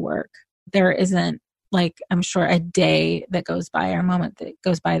hard you work. There isn't, like, I'm sure, a day that goes by or a moment that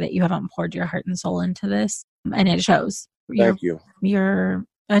goes by that you haven't poured your heart and soul into this. And it shows. Thank you. You're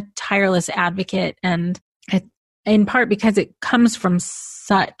a tireless advocate, and in part because it comes from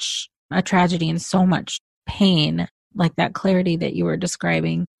such a tragedy and so much pain, like that clarity that you were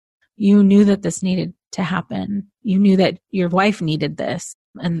describing. You knew that this needed to happen. You knew that your wife needed this,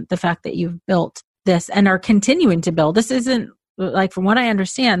 and the fact that you've built this and are continuing to build. This isn't, like, from what I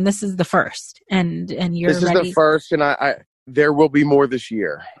understand, this is the first, and you're this ready. Is the first, and I there will be more this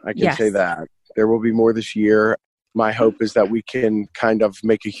year. I can say that there will be more this year. My hope is that we can kind of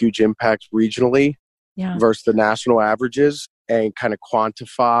make a huge impact regionally versus the national averages and kind of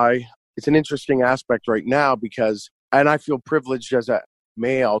quantify. It's an interesting aspect right now and I feel privileged as a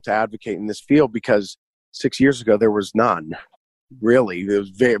male to advocate in this field because 6 years ago, there was none, really. There was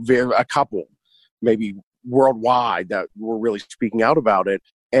very a couple, maybe worldwide, that were really speaking out about it.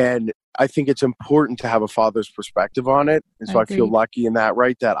 And I think it's important to have a father's perspective on it. And so I feel lucky in that,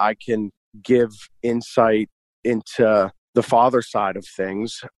 right, that I can give insight into the father side of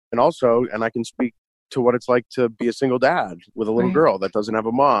things. And I can speak to what it's like to be a single dad with a little girl that doesn't have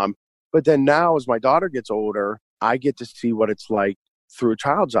a mom. But then now, as my daughter gets older, I get to see what it's like through a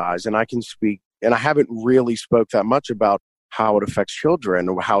child's eyes. And I can speak, and I haven't really spoke that much about how it affects children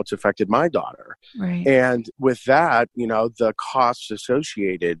or how it's affected my daughter. Right. And with that, the costs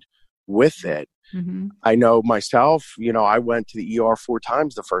associated with it. Mm-hmm. I know myself, I went to the ER 4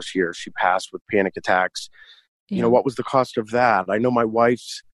 times the first year she passed with panic attacks. Yeah. What was the cost of that? I know my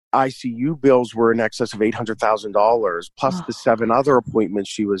wife's ICU bills were in excess of $800,000 plus the 7 other appointments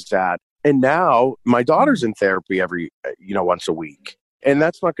she was at. And now my daughter's in therapy every, once a week. And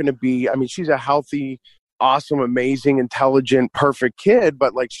that's not going to be, she's a healthy, awesome, amazing, intelligent, perfect kid.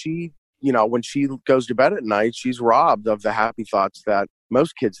 But when she goes to bed at night, she's robbed of the happy thoughts that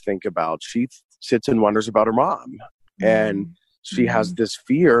most kids think about. She sits and wonders about her mom. Mm-hmm. And she has this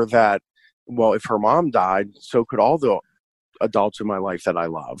fear that, well, if her mom died, so could all the adults in my life that I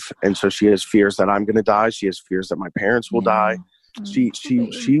love. And so she has fears that I'm going to die. She has fears that my parents will die.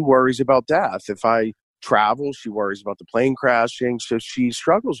 She worries about death. If I travel, she worries about the plane crashing. So she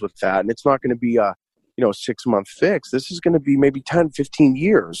struggles with that. And it's not going to be a 6-month fix. This is going to be maybe 10, 15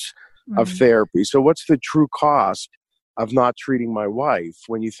 years of therapy. So what's the true cost of not treating my wife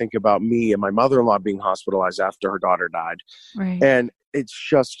when you think about me and my mother-in-law being hospitalized after her daughter died? Right. And it's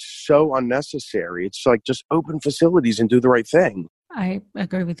just so unnecessary. It's like, just open facilities and do the right thing. I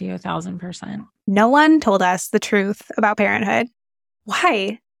agree with you 1,000%. No one told us the truth about parenthood.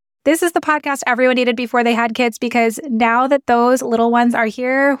 Why? This is the podcast everyone needed before they had kids, because now that those little ones are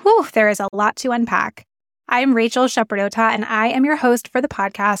here, there is a lot to unpack. I'm Rachel Shepardota, and I am your host for the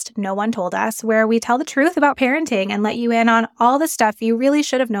podcast No One Told Us, where we tell the truth about parenting and let you in on all the stuff you really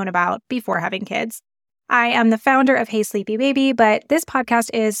should have known about before having kids. I am the founder of Hey Sleepy Baby, but this podcast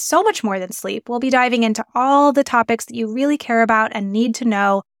is so much more than sleep. We'll be diving into all the topics that you really care about and need to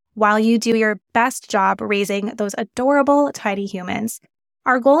know while you do your best job raising those adorable, tiny humans.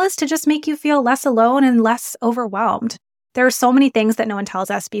 Our goal is to just make you feel less alone and less overwhelmed. There are so many things that no one tells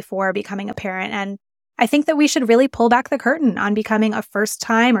us before becoming a parent, and I think that we should really pull back the curtain on becoming a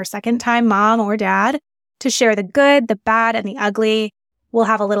first-time or second-time mom or dad to share the good, the bad, and the ugly. We'll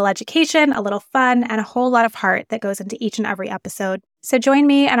have a little education, a little fun, and a whole lot of heart that goes into each and every episode. So join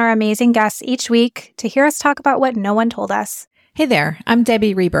me and our amazing guests each week to hear us talk about what no one told us. Hey there, I'm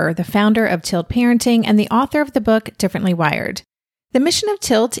Debbie Reber, the founder of Tilt Parenting and the author of the book Differently Wired. The mission of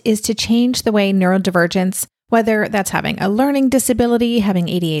Tilt is to change the way neurodivergence, whether that's having a learning disability, having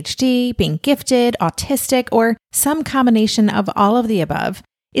ADHD, being gifted, autistic, or some combination of all of the above,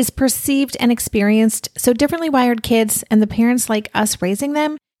 is perceived and experienced so differently wired kids and the parents like us raising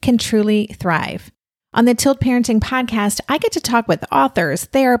them can truly thrive. On the Tilt Parenting podcast, I get to talk with authors,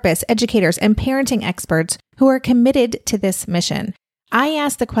 therapists, educators, and parenting experts who are committed to this mission. I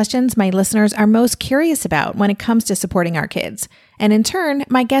ask the questions my listeners are most curious about when it comes to supporting our kids. And in turn,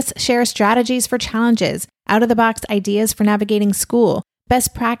 my guests share strategies for challenges, out-of-the-box ideas for navigating school,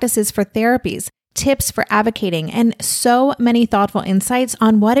 best practices for therapies, tips for advocating, and so many thoughtful insights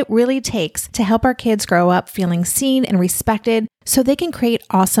on what it really takes to help our kids grow up feeling seen and respected so they can create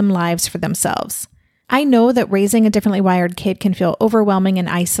awesome lives for themselves. I know that raising a differently wired kid can feel overwhelming and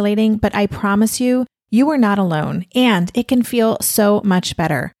isolating, but I promise you, you are not alone, and it can feel so much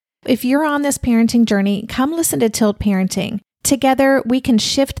better. If you're on this parenting journey, come listen to Tilt Parenting. Together, we can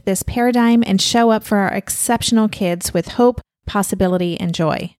shift this paradigm and show up for our exceptional kids with hope, possibility, and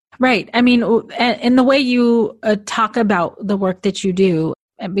joy. Right. And the way you talk about the work that you do,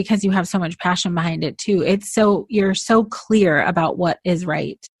 because you have so much passion behind it too, you're so clear about what is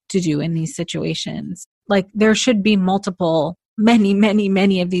right to do in these situations. Like, there should be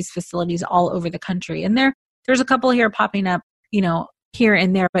many of these facilities all over the country. And there's a couple here popping up, here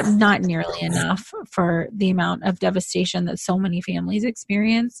and there, but not nearly enough for the amount of devastation that so many families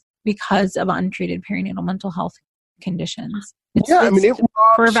experience because of untreated perinatal mental health conditions. It's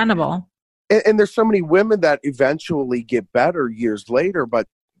preventable. And there's so many women that eventually get better years later, but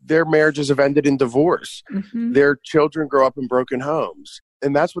their marriages have ended in divorce. Mm-hmm. Their children grow up in broken homes.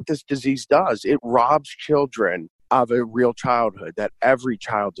 And that's what this disease does. It robs children of a real childhood that every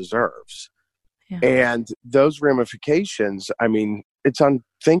child deserves. And those ramifications, I mean, it's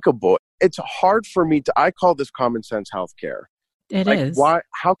unthinkable. It's hard for me I call this common sense healthcare. It is.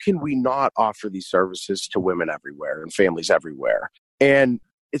 How can we not offer these services to women everywhere and families everywhere? And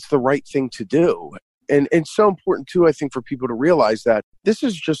it's the right thing to do. And it's so important too, I think, for people to realize that this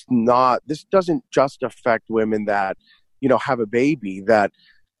doesn't just affect women that, have a baby, that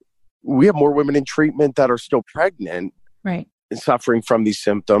we have more women in treatment that are still pregnant, right, and suffering from these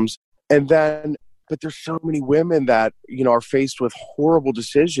symptoms. But there's so many women that, are faced with horrible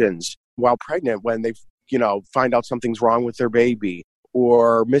decisions while pregnant when they, find out something's wrong with their baby,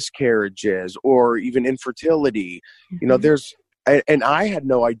 or miscarriages, or even infertility. And I had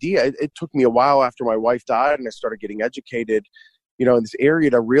no idea. It took me a while after my wife died and I started getting educated, in this area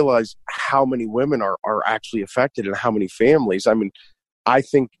to realize how many women are actually affected and how many families. I mean, I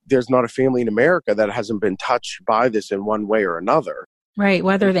think there's not a family in America that hasn't been touched by this in one way or another. Right,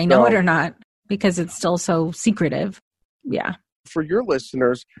 whether they know it or not, because it's still so secretive. Yeah. For your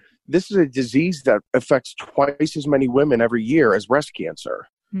listeners, this is a disease that affects twice as many women every year as breast cancer.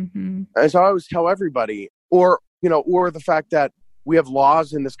 Mm-hmm. As I always tell everybody, or the fact that we have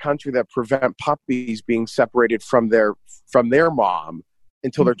laws in this country that prevent puppies being separated from their mom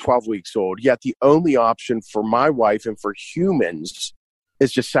until they're 12 weeks old. Yet the only option for my wife and for humans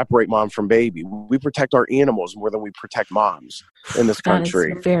is just separate mom from baby. We protect our animals more than we protect moms in this country.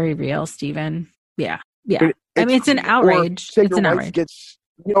 That is very real, Stephen. Yeah. Yeah. It's an outrage. It's an outrage.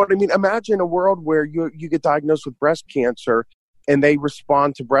 You know what I mean? Imagine a world where you get diagnosed with breast cancer and they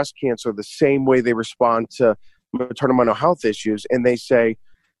respond to breast cancer the same way they respond to maternal mental health issues. And they say,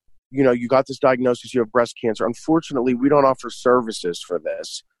 you got this diagnosis, you have breast cancer. Unfortunately, we don't offer services for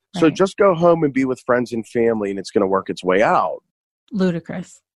this. Right. So just go home and be with friends and family and it's going to work its way out.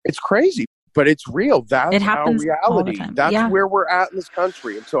 Ludicrous. It's crazy, but it's real. That's our reality. All the time. That's where we're at in this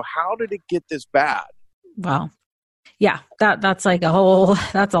country. And so how did it get this bad? Well, yeah, that's a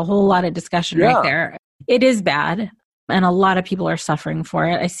whole lot of discussion right there. It is bad. And a lot of people are suffering for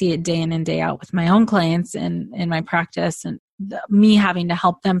it. I see it day in and day out with my own clients and in my practice, and me having to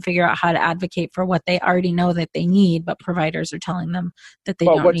help them figure out how to advocate for what they already know that they need, but providers are telling them that they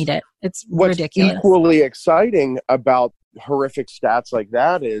don't need it. It's ridiculous. What's equally exciting about horrific stats like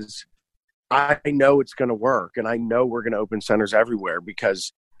that is I know it's going to work, and I know we're going to open centers everywhere,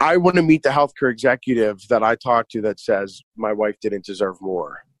 because I want to meet the healthcare executive that I talk to that says my wife didn't deserve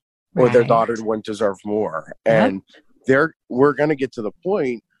more, or their daughter wouldn't deserve more. And we're going to get to the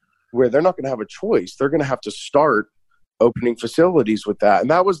point where they're not going to have a choice. They're going to have to start opening facilities with that.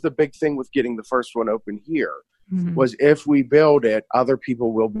 And that was the big thing with getting the first one open here, was if we build it, other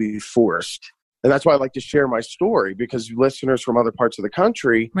people will be forced. And that's why I like to share my story, because listeners from other parts of the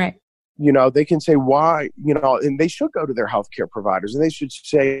country, they can say why, and they should go to their healthcare providers and they should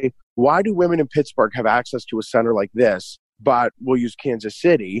say, why do women in Pittsburgh have access to a center like this, but we'll use Kansas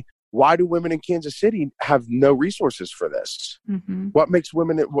City? Why do women in Kansas City have no resources for this? What makes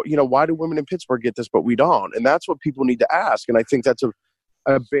women, why do women in Pittsburgh get this, but we don't? And that's what people need to ask. And I think that's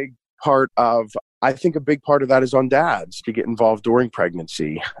a big part of that is on dads to get involved during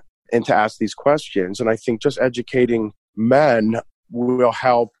pregnancy and to ask these questions. And I think just educating men will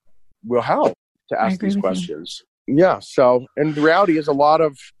help to ask these questions. Yeah. So, and the reality is a lot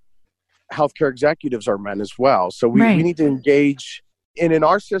of healthcare executives are men as well. So we need to engage. And in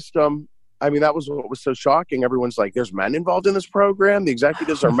our system, I mean, that was what was so shocking. Everyone's like, there's men involved in this program. The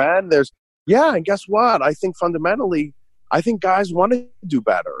executives are men. And guess what? I think fundamentally, guys want to do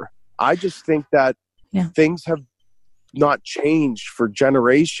better. I just think that things have not changed for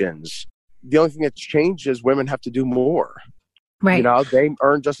generations. The only thing that's changed is women have to do more. Right. They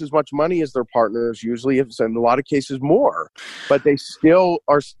earn just as much money as their partners, usually, in a lot of cases more, but they're still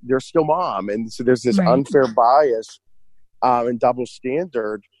mom. And so there's this unfair bias and double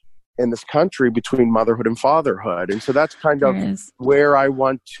standard in this country between motherhood and fatherhood. And so that's kind of where I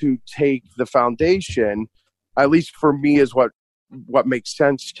want to take the foundation, at least for me, is what makes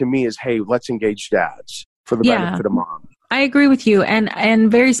sense to me is, hey, let's engage dads for the benefit of mom. I agree with you.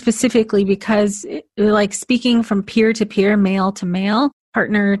 And very specifically because like speaking from peer to peer, male to male,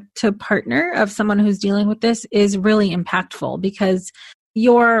 partner to partner of someone who's dealing with this is really impactful, because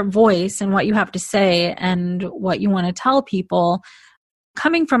your voice and what you have to say and what you want to tell people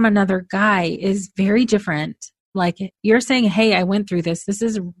coming from another guy is very different. Like you're saying, hey, I went through this. This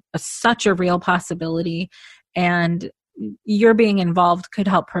is such a real possibility. And your being involved could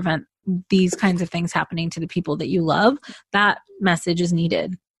help prevent these kinds of things happening to the people that you love. That message is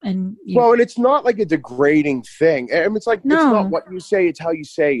needed. And it's not like a degrading thing. I mean, it's like, it's not what you say, it's how you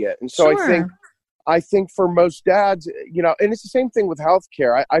say it. And so I think for most dads, and it's the same thing with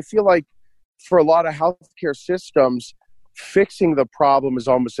healthcare. I feel like for a lot of healthcare systems, fixing the problem is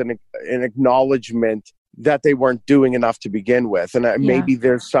almost an acknowledgement that they weren't doing enough to begin with. And maybe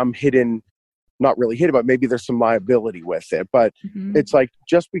there's some hidden, not really hidden, but maybe there's some liability with it. But it's like,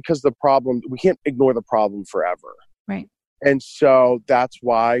 just because the problem, we can't ignore the problem forever. Right. And so that's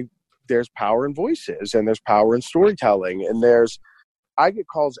why there's power in voices, and there's power in storytelling. And I get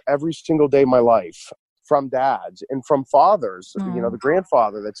calls every single day of my life from dads and from fathers, the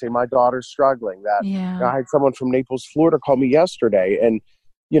grandfather that say, my daughter's struggling. I had someone from Naples, Florida call me yesterday. And,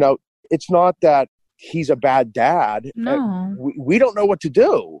 it's not that he's a bad dad. No. We don't know what to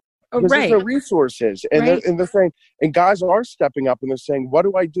do. Because there's no resources. And, they're saying, and guys are stepping up and they're saying, what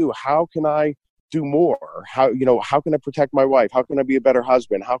do I do? How can I do more? How can I protect my wife? How can I be a better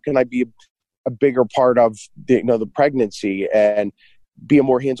husband? How can I be a bigger part of the pregnancy and be a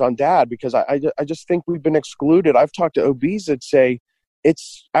more hands-on dad? Because I just think we've been excluded. I've talked to OBs that say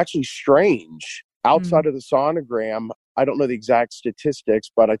it's actually strange. Outside of the sonogram, I don't know the exact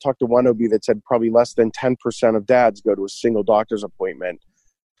statistics, but I talked to one OB that said probably less than 10% of dads go to a single doctor's appointment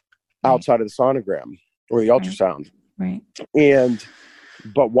outside of the sonogram or the ultrasound. Right.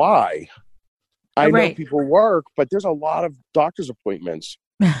 But why? I know people work, but there's a lot of doctor's appointments.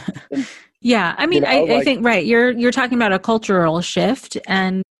 Yeah. I mean, I think, you're talking about a cultural shift.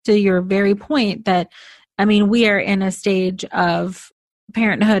 And to your very point that, I mean, we are in a stage of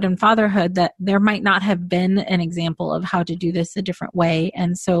parenthood and fatherhood that there might not have been an example of how to do this a different way.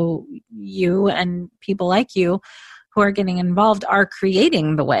 And so you and people like you who are getting involved are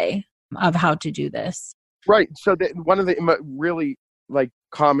creating the way of how to do this. Right. So one of the really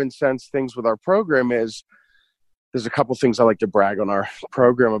common sense things with our program is there's a couple things I like to brag on our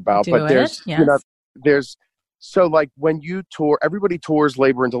program about, so when you tour, everybody tours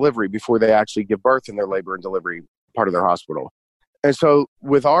labor and delivery before they actually give birth in their labor and delivery part of their hospital. And so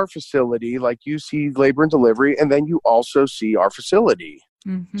with our facility, you see labor and delivery, and then you also see our facility.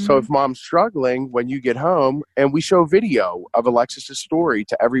 Mm-hmm. So if mom's struggling, when you get home, and we show video of Alexis's story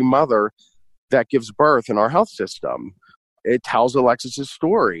to every mother that gives birth in our health system, it tells Alexis's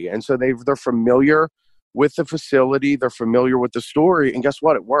story. And so they're familiar with the facility, they're familiar with the story, and guess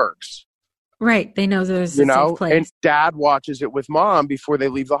what? It works. Right. They know there's a safe place. And dad watches it with mom before they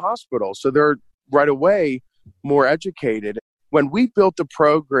leave the hospital. So they're right away more educated. When we built the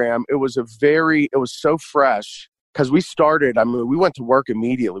program, it was so fresh because we started, we went to work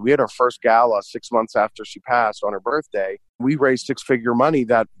immediately. We had our first gala 6 months after she passed on her birthday. We raised six-figure money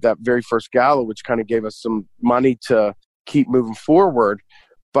that very first gala, which kind of gave us some money to keep moving forward.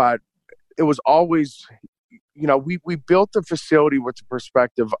 But it was always, we built the facility with the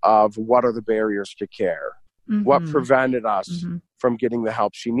perspective of what are the barriers to care? Mm-hmm. What prevented us from getting the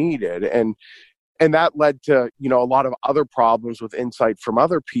help she needed? And that led to, a lot of other problems with insight from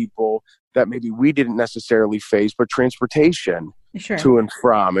other people that maybe we didn't necessarily face, but transportation to and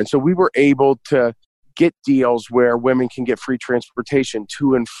from. And so we were able to get deals where women can get free transportation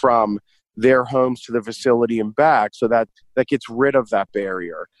to and from their homes to the facility and back. So that gets rid of that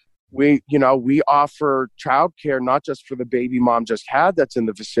barrier. We offer childcare, not just for the baby mom just had that's in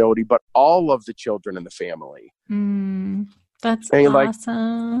the facility, but all of the children in the family. That's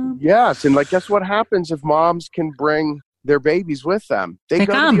awesome. Yes. And guess what happens if moms can bring their babies with them? They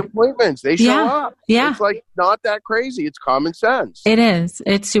go to the appointments. They show up. Yeah. It's not that crazy. It's common sense. It is.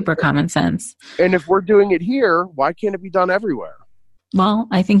 It's super common sense. And if we're doing it here, why can't it be done everywhere? Well,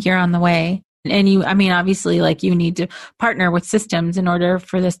 I think you're on the way. And obviously, you need to partner with systems in order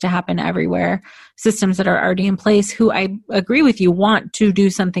for this to happen everywhere. Systems that are already in place who, I agree with you, want to do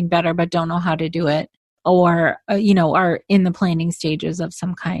something better, but don't know how to do it. Or, are in the planning stages of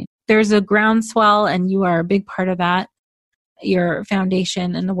some kind. There's a groundswell, and you are a big part of that. Your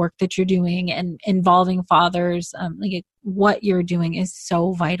foundation and the work that you're doing and involving fathers, what you're doing is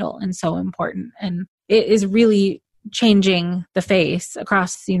so vital and so important. And it is really changing the face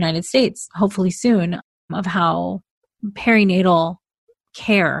across the United States, hopefully soon, of how perinatal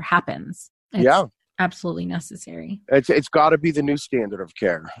care happens. It's absolutely necessary. It's got to be the new standard of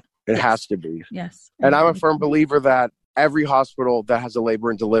care. It has to be. Yes. And I'm a firm believer that every hospital that has a labor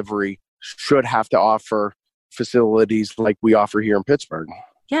and delivery should have to offer facilities like we offer here in Pittsburgh.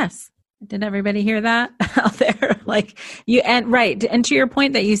 Yes. Did everybody hear that out there? And to your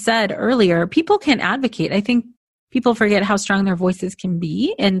point that you said earlier, people can advocate. I think people forget how strong their voices can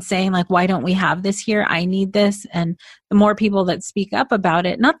be in saying why don't we have this here? I need this. And the more people that speak up about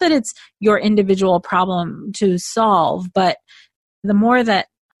it, not that it's your individual problem to solve, but the more that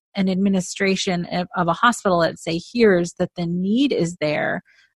an administration of a hospital, let's say, hears that the need is there,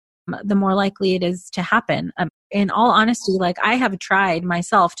 the more likely it is to happen. In all honesty, like I have tried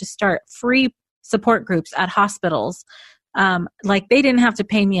myself to start free support groups at hospitals. Like they didn't have to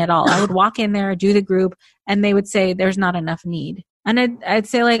pay me at all. I would walk in there, do the group, and they would say, there's not enough need. And I'd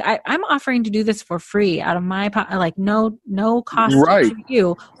say like, I'm offering to do this for free out of my, like no cost to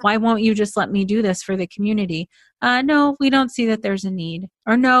you. Why won't you just let me do this for the community? No, we don't see that there's a need.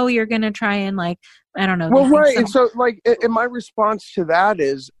 Or no, you're going to try and like, I don't know. Well, right. And so like, and my response to that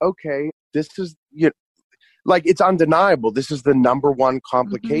is, okay, this is, like it's undeniable. This is the number one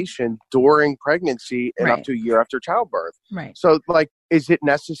complication during pregnancy and up to a year after childbirth. Right. So like, is it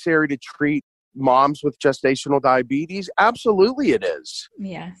necessary to treat moms with gestational diabetes? Absolutely it is.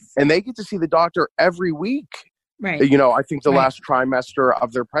 Yes. And they get to see the doctor every week. Right. I think the last trimester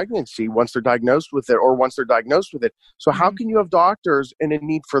of their pregnancy, once they're diagnosed with it. So how can you have doctors and a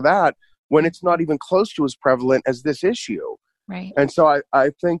need for that when it's not even close to as prevalent as this issue? Right. And so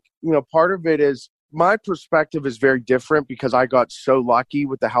I think, part of it is, my perspective is very different because I got so lucky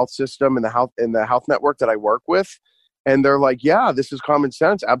with the health system and the health network that I work with. And they're like, yeah, this is common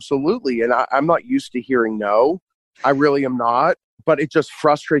sense. Absolutely. And I'm not used to hearing no. I really am not. But it just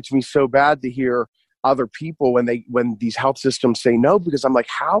frustrates me so bad to hear other people when these health systems say no, because I'm like,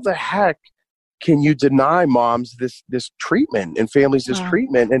 how the heck can you deny moms this treatment and families this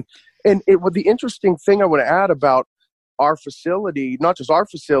treatment? And the interesting thing I want to add about our facility, not just our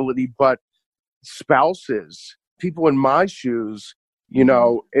facility, but spouses, people in my shoes,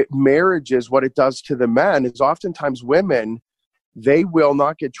 marriages, what it does to the men is oftentimes women, they will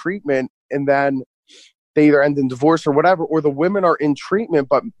not get treatment and then they either end in divorce or whatever, or the women are in treatment,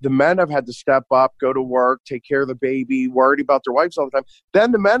 but the men have had to step up, go to work, take care of the baby, worried about their wives all the time.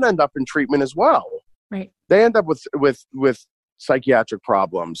 Then the men end up in treatment as well. Right. They end up with psychiatric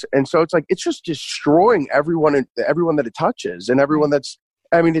problems. And so it's like, it's just destroying everyone that it touches and everyone that's,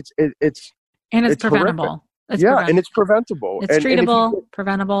 I mean, it's preventable. And it's preventable. It's treatable,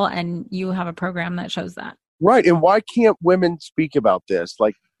 preventable, and you have a program that shows that. Right. And why can't women speak about this?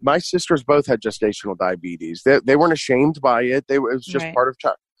 Like my sisters both had gestational diabetes. They weren't ashamed by it. It was just part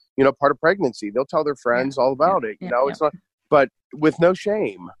of pregnancy. They'll tell their friends all about it. It's not, but with no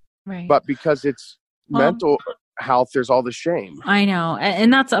shame. Right. But because it's mental health, there's all the shame. I know.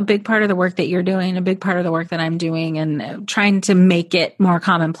 And that's a big part of the work that you're doing, a big part of the work that I'm doing, and trying to make it more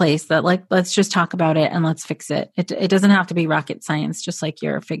commonplace that like, let's just talk about it and let's fix it. It doesn't have to be rocket science, just like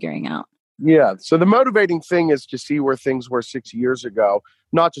you're figuring out. Yeah. So the motivating thing is to see where things were 6 years ago,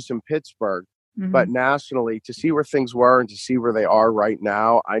 not just in Pittsburgh, but nationally, to see where things were and to see where they are right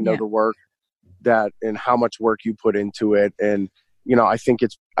now. I know the work that and how much work you put into it. And, I think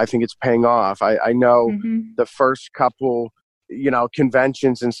it's paying off. I know the first couple,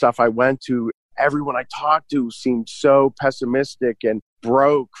 conventions and stuff I went to, everyone I talked to seemed so pessimistic and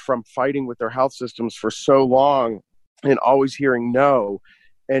broke from fighting with their health systems for so long and always hearing no.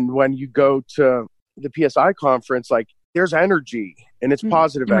 And when you go to the PSI conference, like there's energy and it's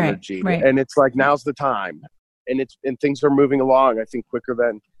positive energy. Right. And it's like, now's the time. And things are moving along, I think, quicker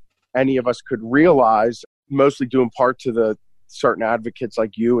than any of us could realize, mostly due in part to the certain advocates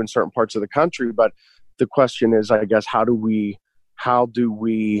like you in certain parts of the country. But the question is, I guess, how do we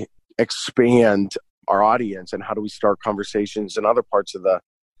expand our audience and how do we start conversations in other parts of the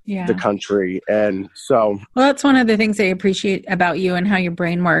country? And so, well, that's one of the things I appreciate about you and how your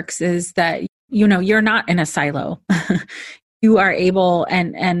brain works is that, you're not in a silo. You are able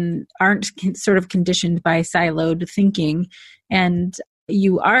and aren't sort of conditioned by siloed thinking. And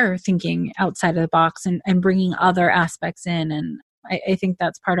you are thinking outside of the box and bringing other aspects in. And I think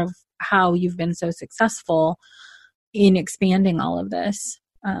that's part of how you've been so successful in expanding all of this.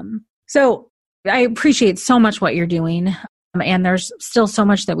 So I appreciate so much what you're doing. And there's still so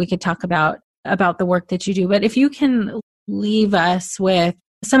much that we could talk about the work that you do. But if you can leave us with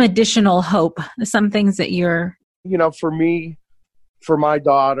some additional hope, some things that you're... for me, for my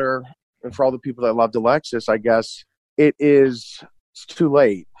daughter, and for all the people that loved Alexis, I guess it's too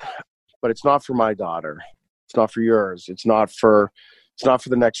late. But it's not for my daughter. It's not for yours. It's not for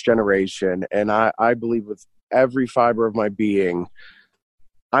the next generation. And I believe with every fiber of my being,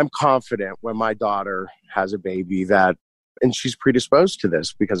 I'm confident when my daughter has a baby and she's predisposed to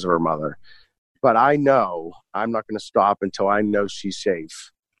this because of her mother. But I know I'm not going to stop until I know she's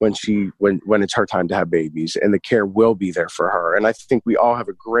safe when it's her time to have babies, and the care will be there for her. And I think we all have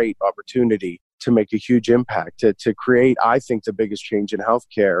a great opportunity to make a huge impact, to create, I think, the biggest change in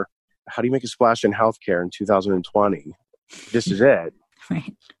healthcare. How do you make a splash in healthcare in 2020? This is it.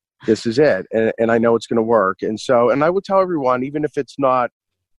 Right. This is it. And I know it's going to work. And so, and I would tell everyone, even if it's not,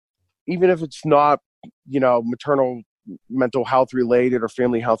 maternal mental health related or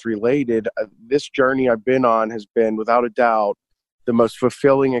family health related, this journey I've been on has been, without a doubt, the most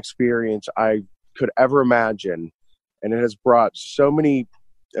fulfilling experience I could ever imagine. And it has brought so many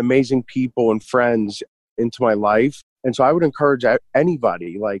amazing people and friends into my life. And so I would encourage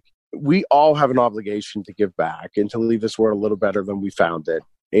anybody, like, we all have an obligation to give back and to leave this world a little better than we found it.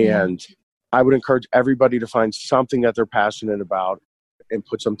 And I would encourage everybody to find something that they're passionate about and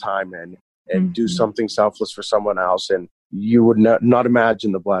put some time in and do something selfless for someone else. And you would not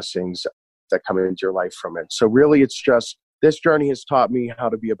imagine the blessings that come into your life from it. So really, it's just, this journey has taught me how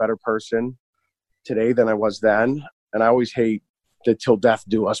to be a better person today than I was then. And I always hate the till death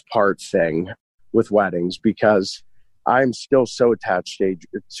do us part thing with weddings, because I'm still so attached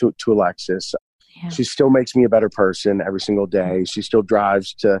to Alexis. Yeah. She still makes me a better person every single day. She still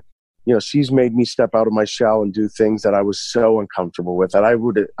drives to, she's made me step out of my shell and do things that I was so uncomfortable with. That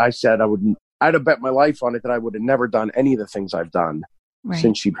I'd have bet my life on it that I would have never done any of the things I've done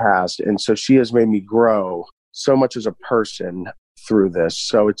since she passed. And so she has made me grow so much as a person through this.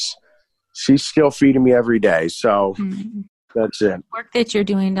 So she's still feeding me every day. So that's it. The work that you're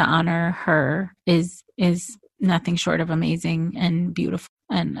doing to honor her is nothing short of amazing and beautiful.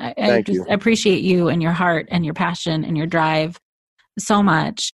 And I just appreciate you and your heart and your passion and your drive so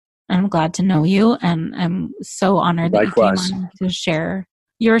much. I'm glad to know you, and I'm so honored that you came on to share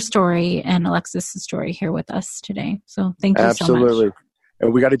your story and Alexis' story here with us today. So thank you so much. Absolutely.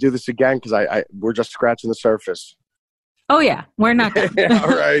 And we got to do this again, because we're just scratching the surface. Oh yeah, we're not done. All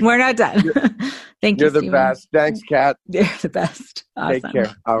right. We're not done. Thank you, You're the Steven. best. Thanks, Kat. You're the best. Awesome. Take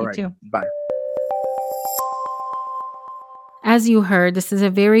care. All you right. Too. Bye. As you heard, this is a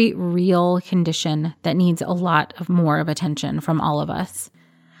very real condition that needs a lot of more of attention from all of us.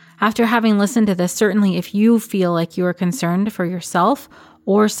 After having listened to this, certainly if you feel like you are concerned for yourself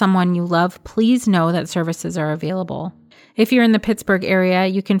or someone you love, please know that services are available. If you're in the Pittsburgh area,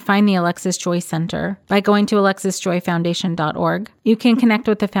 you can find the Alexis Joy Center by going to alexisjoyfoundation.org. You can connect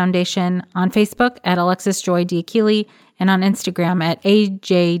with the foundation on Facebook at Alexis Joy Diachili and on Instagram at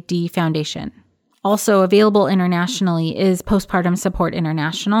AJD Foundation. Also available internationally is Postpartum Support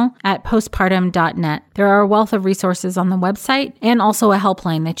International at postpartum.net. There are a wealth of resources on the website and also a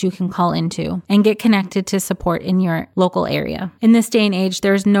helpline that you can call into and get connected to support in your local area. In this day and age,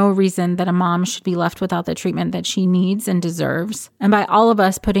 there's no reason that a mom should be left without the treatment that she needs and deserves. And by all of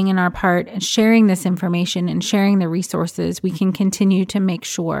us putting in our part and sharing this information and sharing the resources, we can continue to make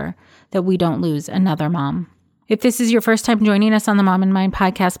sure that we don't lose another mom. If this is your first time joining us on the Mom and Mind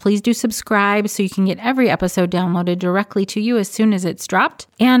podcast, please do subscribe so you can get every episode downloaded directly to you as soon as it's dropped.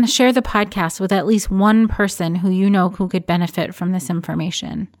 And share the podcast with at least one person who you know who could benefit from this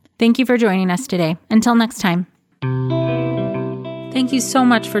information. Thank you for joining us today. Until next time. Thank you so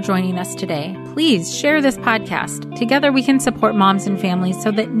much for joining us today. Please share this podcast. Together we can support moms and families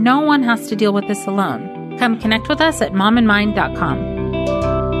so that no one has to deal with this alone. Come connect with us at momandmind.com.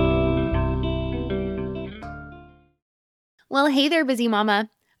 Well, hey there, busy mama.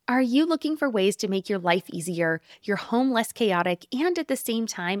 Are you looking for ways to make your life easier, your home less chaotic, and at the same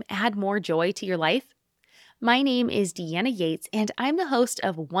time add more joy to your life? My name is Deanna Yates, and I'm the host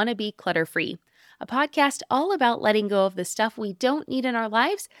of Wanna Be Clutter-Free, a podcast all about letting go of the stuff we don't need in our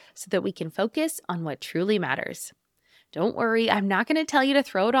lives so that we can focus on what truly matters. Don't worry, I'm not going to tell you to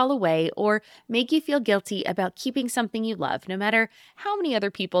throw it all away or make you feel guilty about keeping something you love, no matter how many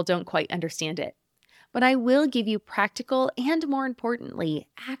other people don't quite understand it. But I will give you practical and, more importantly,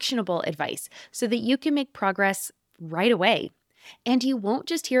 actionable advice so that you can make progress right away. And you won't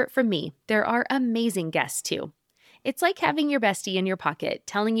just hear it from me. There are amazing guests too. It's like having your bestie in your pocket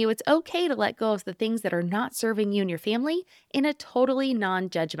telling you it's okay to let go of the things that are not serving you and your family in a totally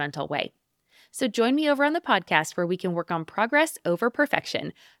non-judgmental way. So join me over on the podcast where we can work on progress over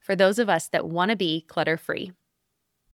perfection for those of us that want to be clutter-free.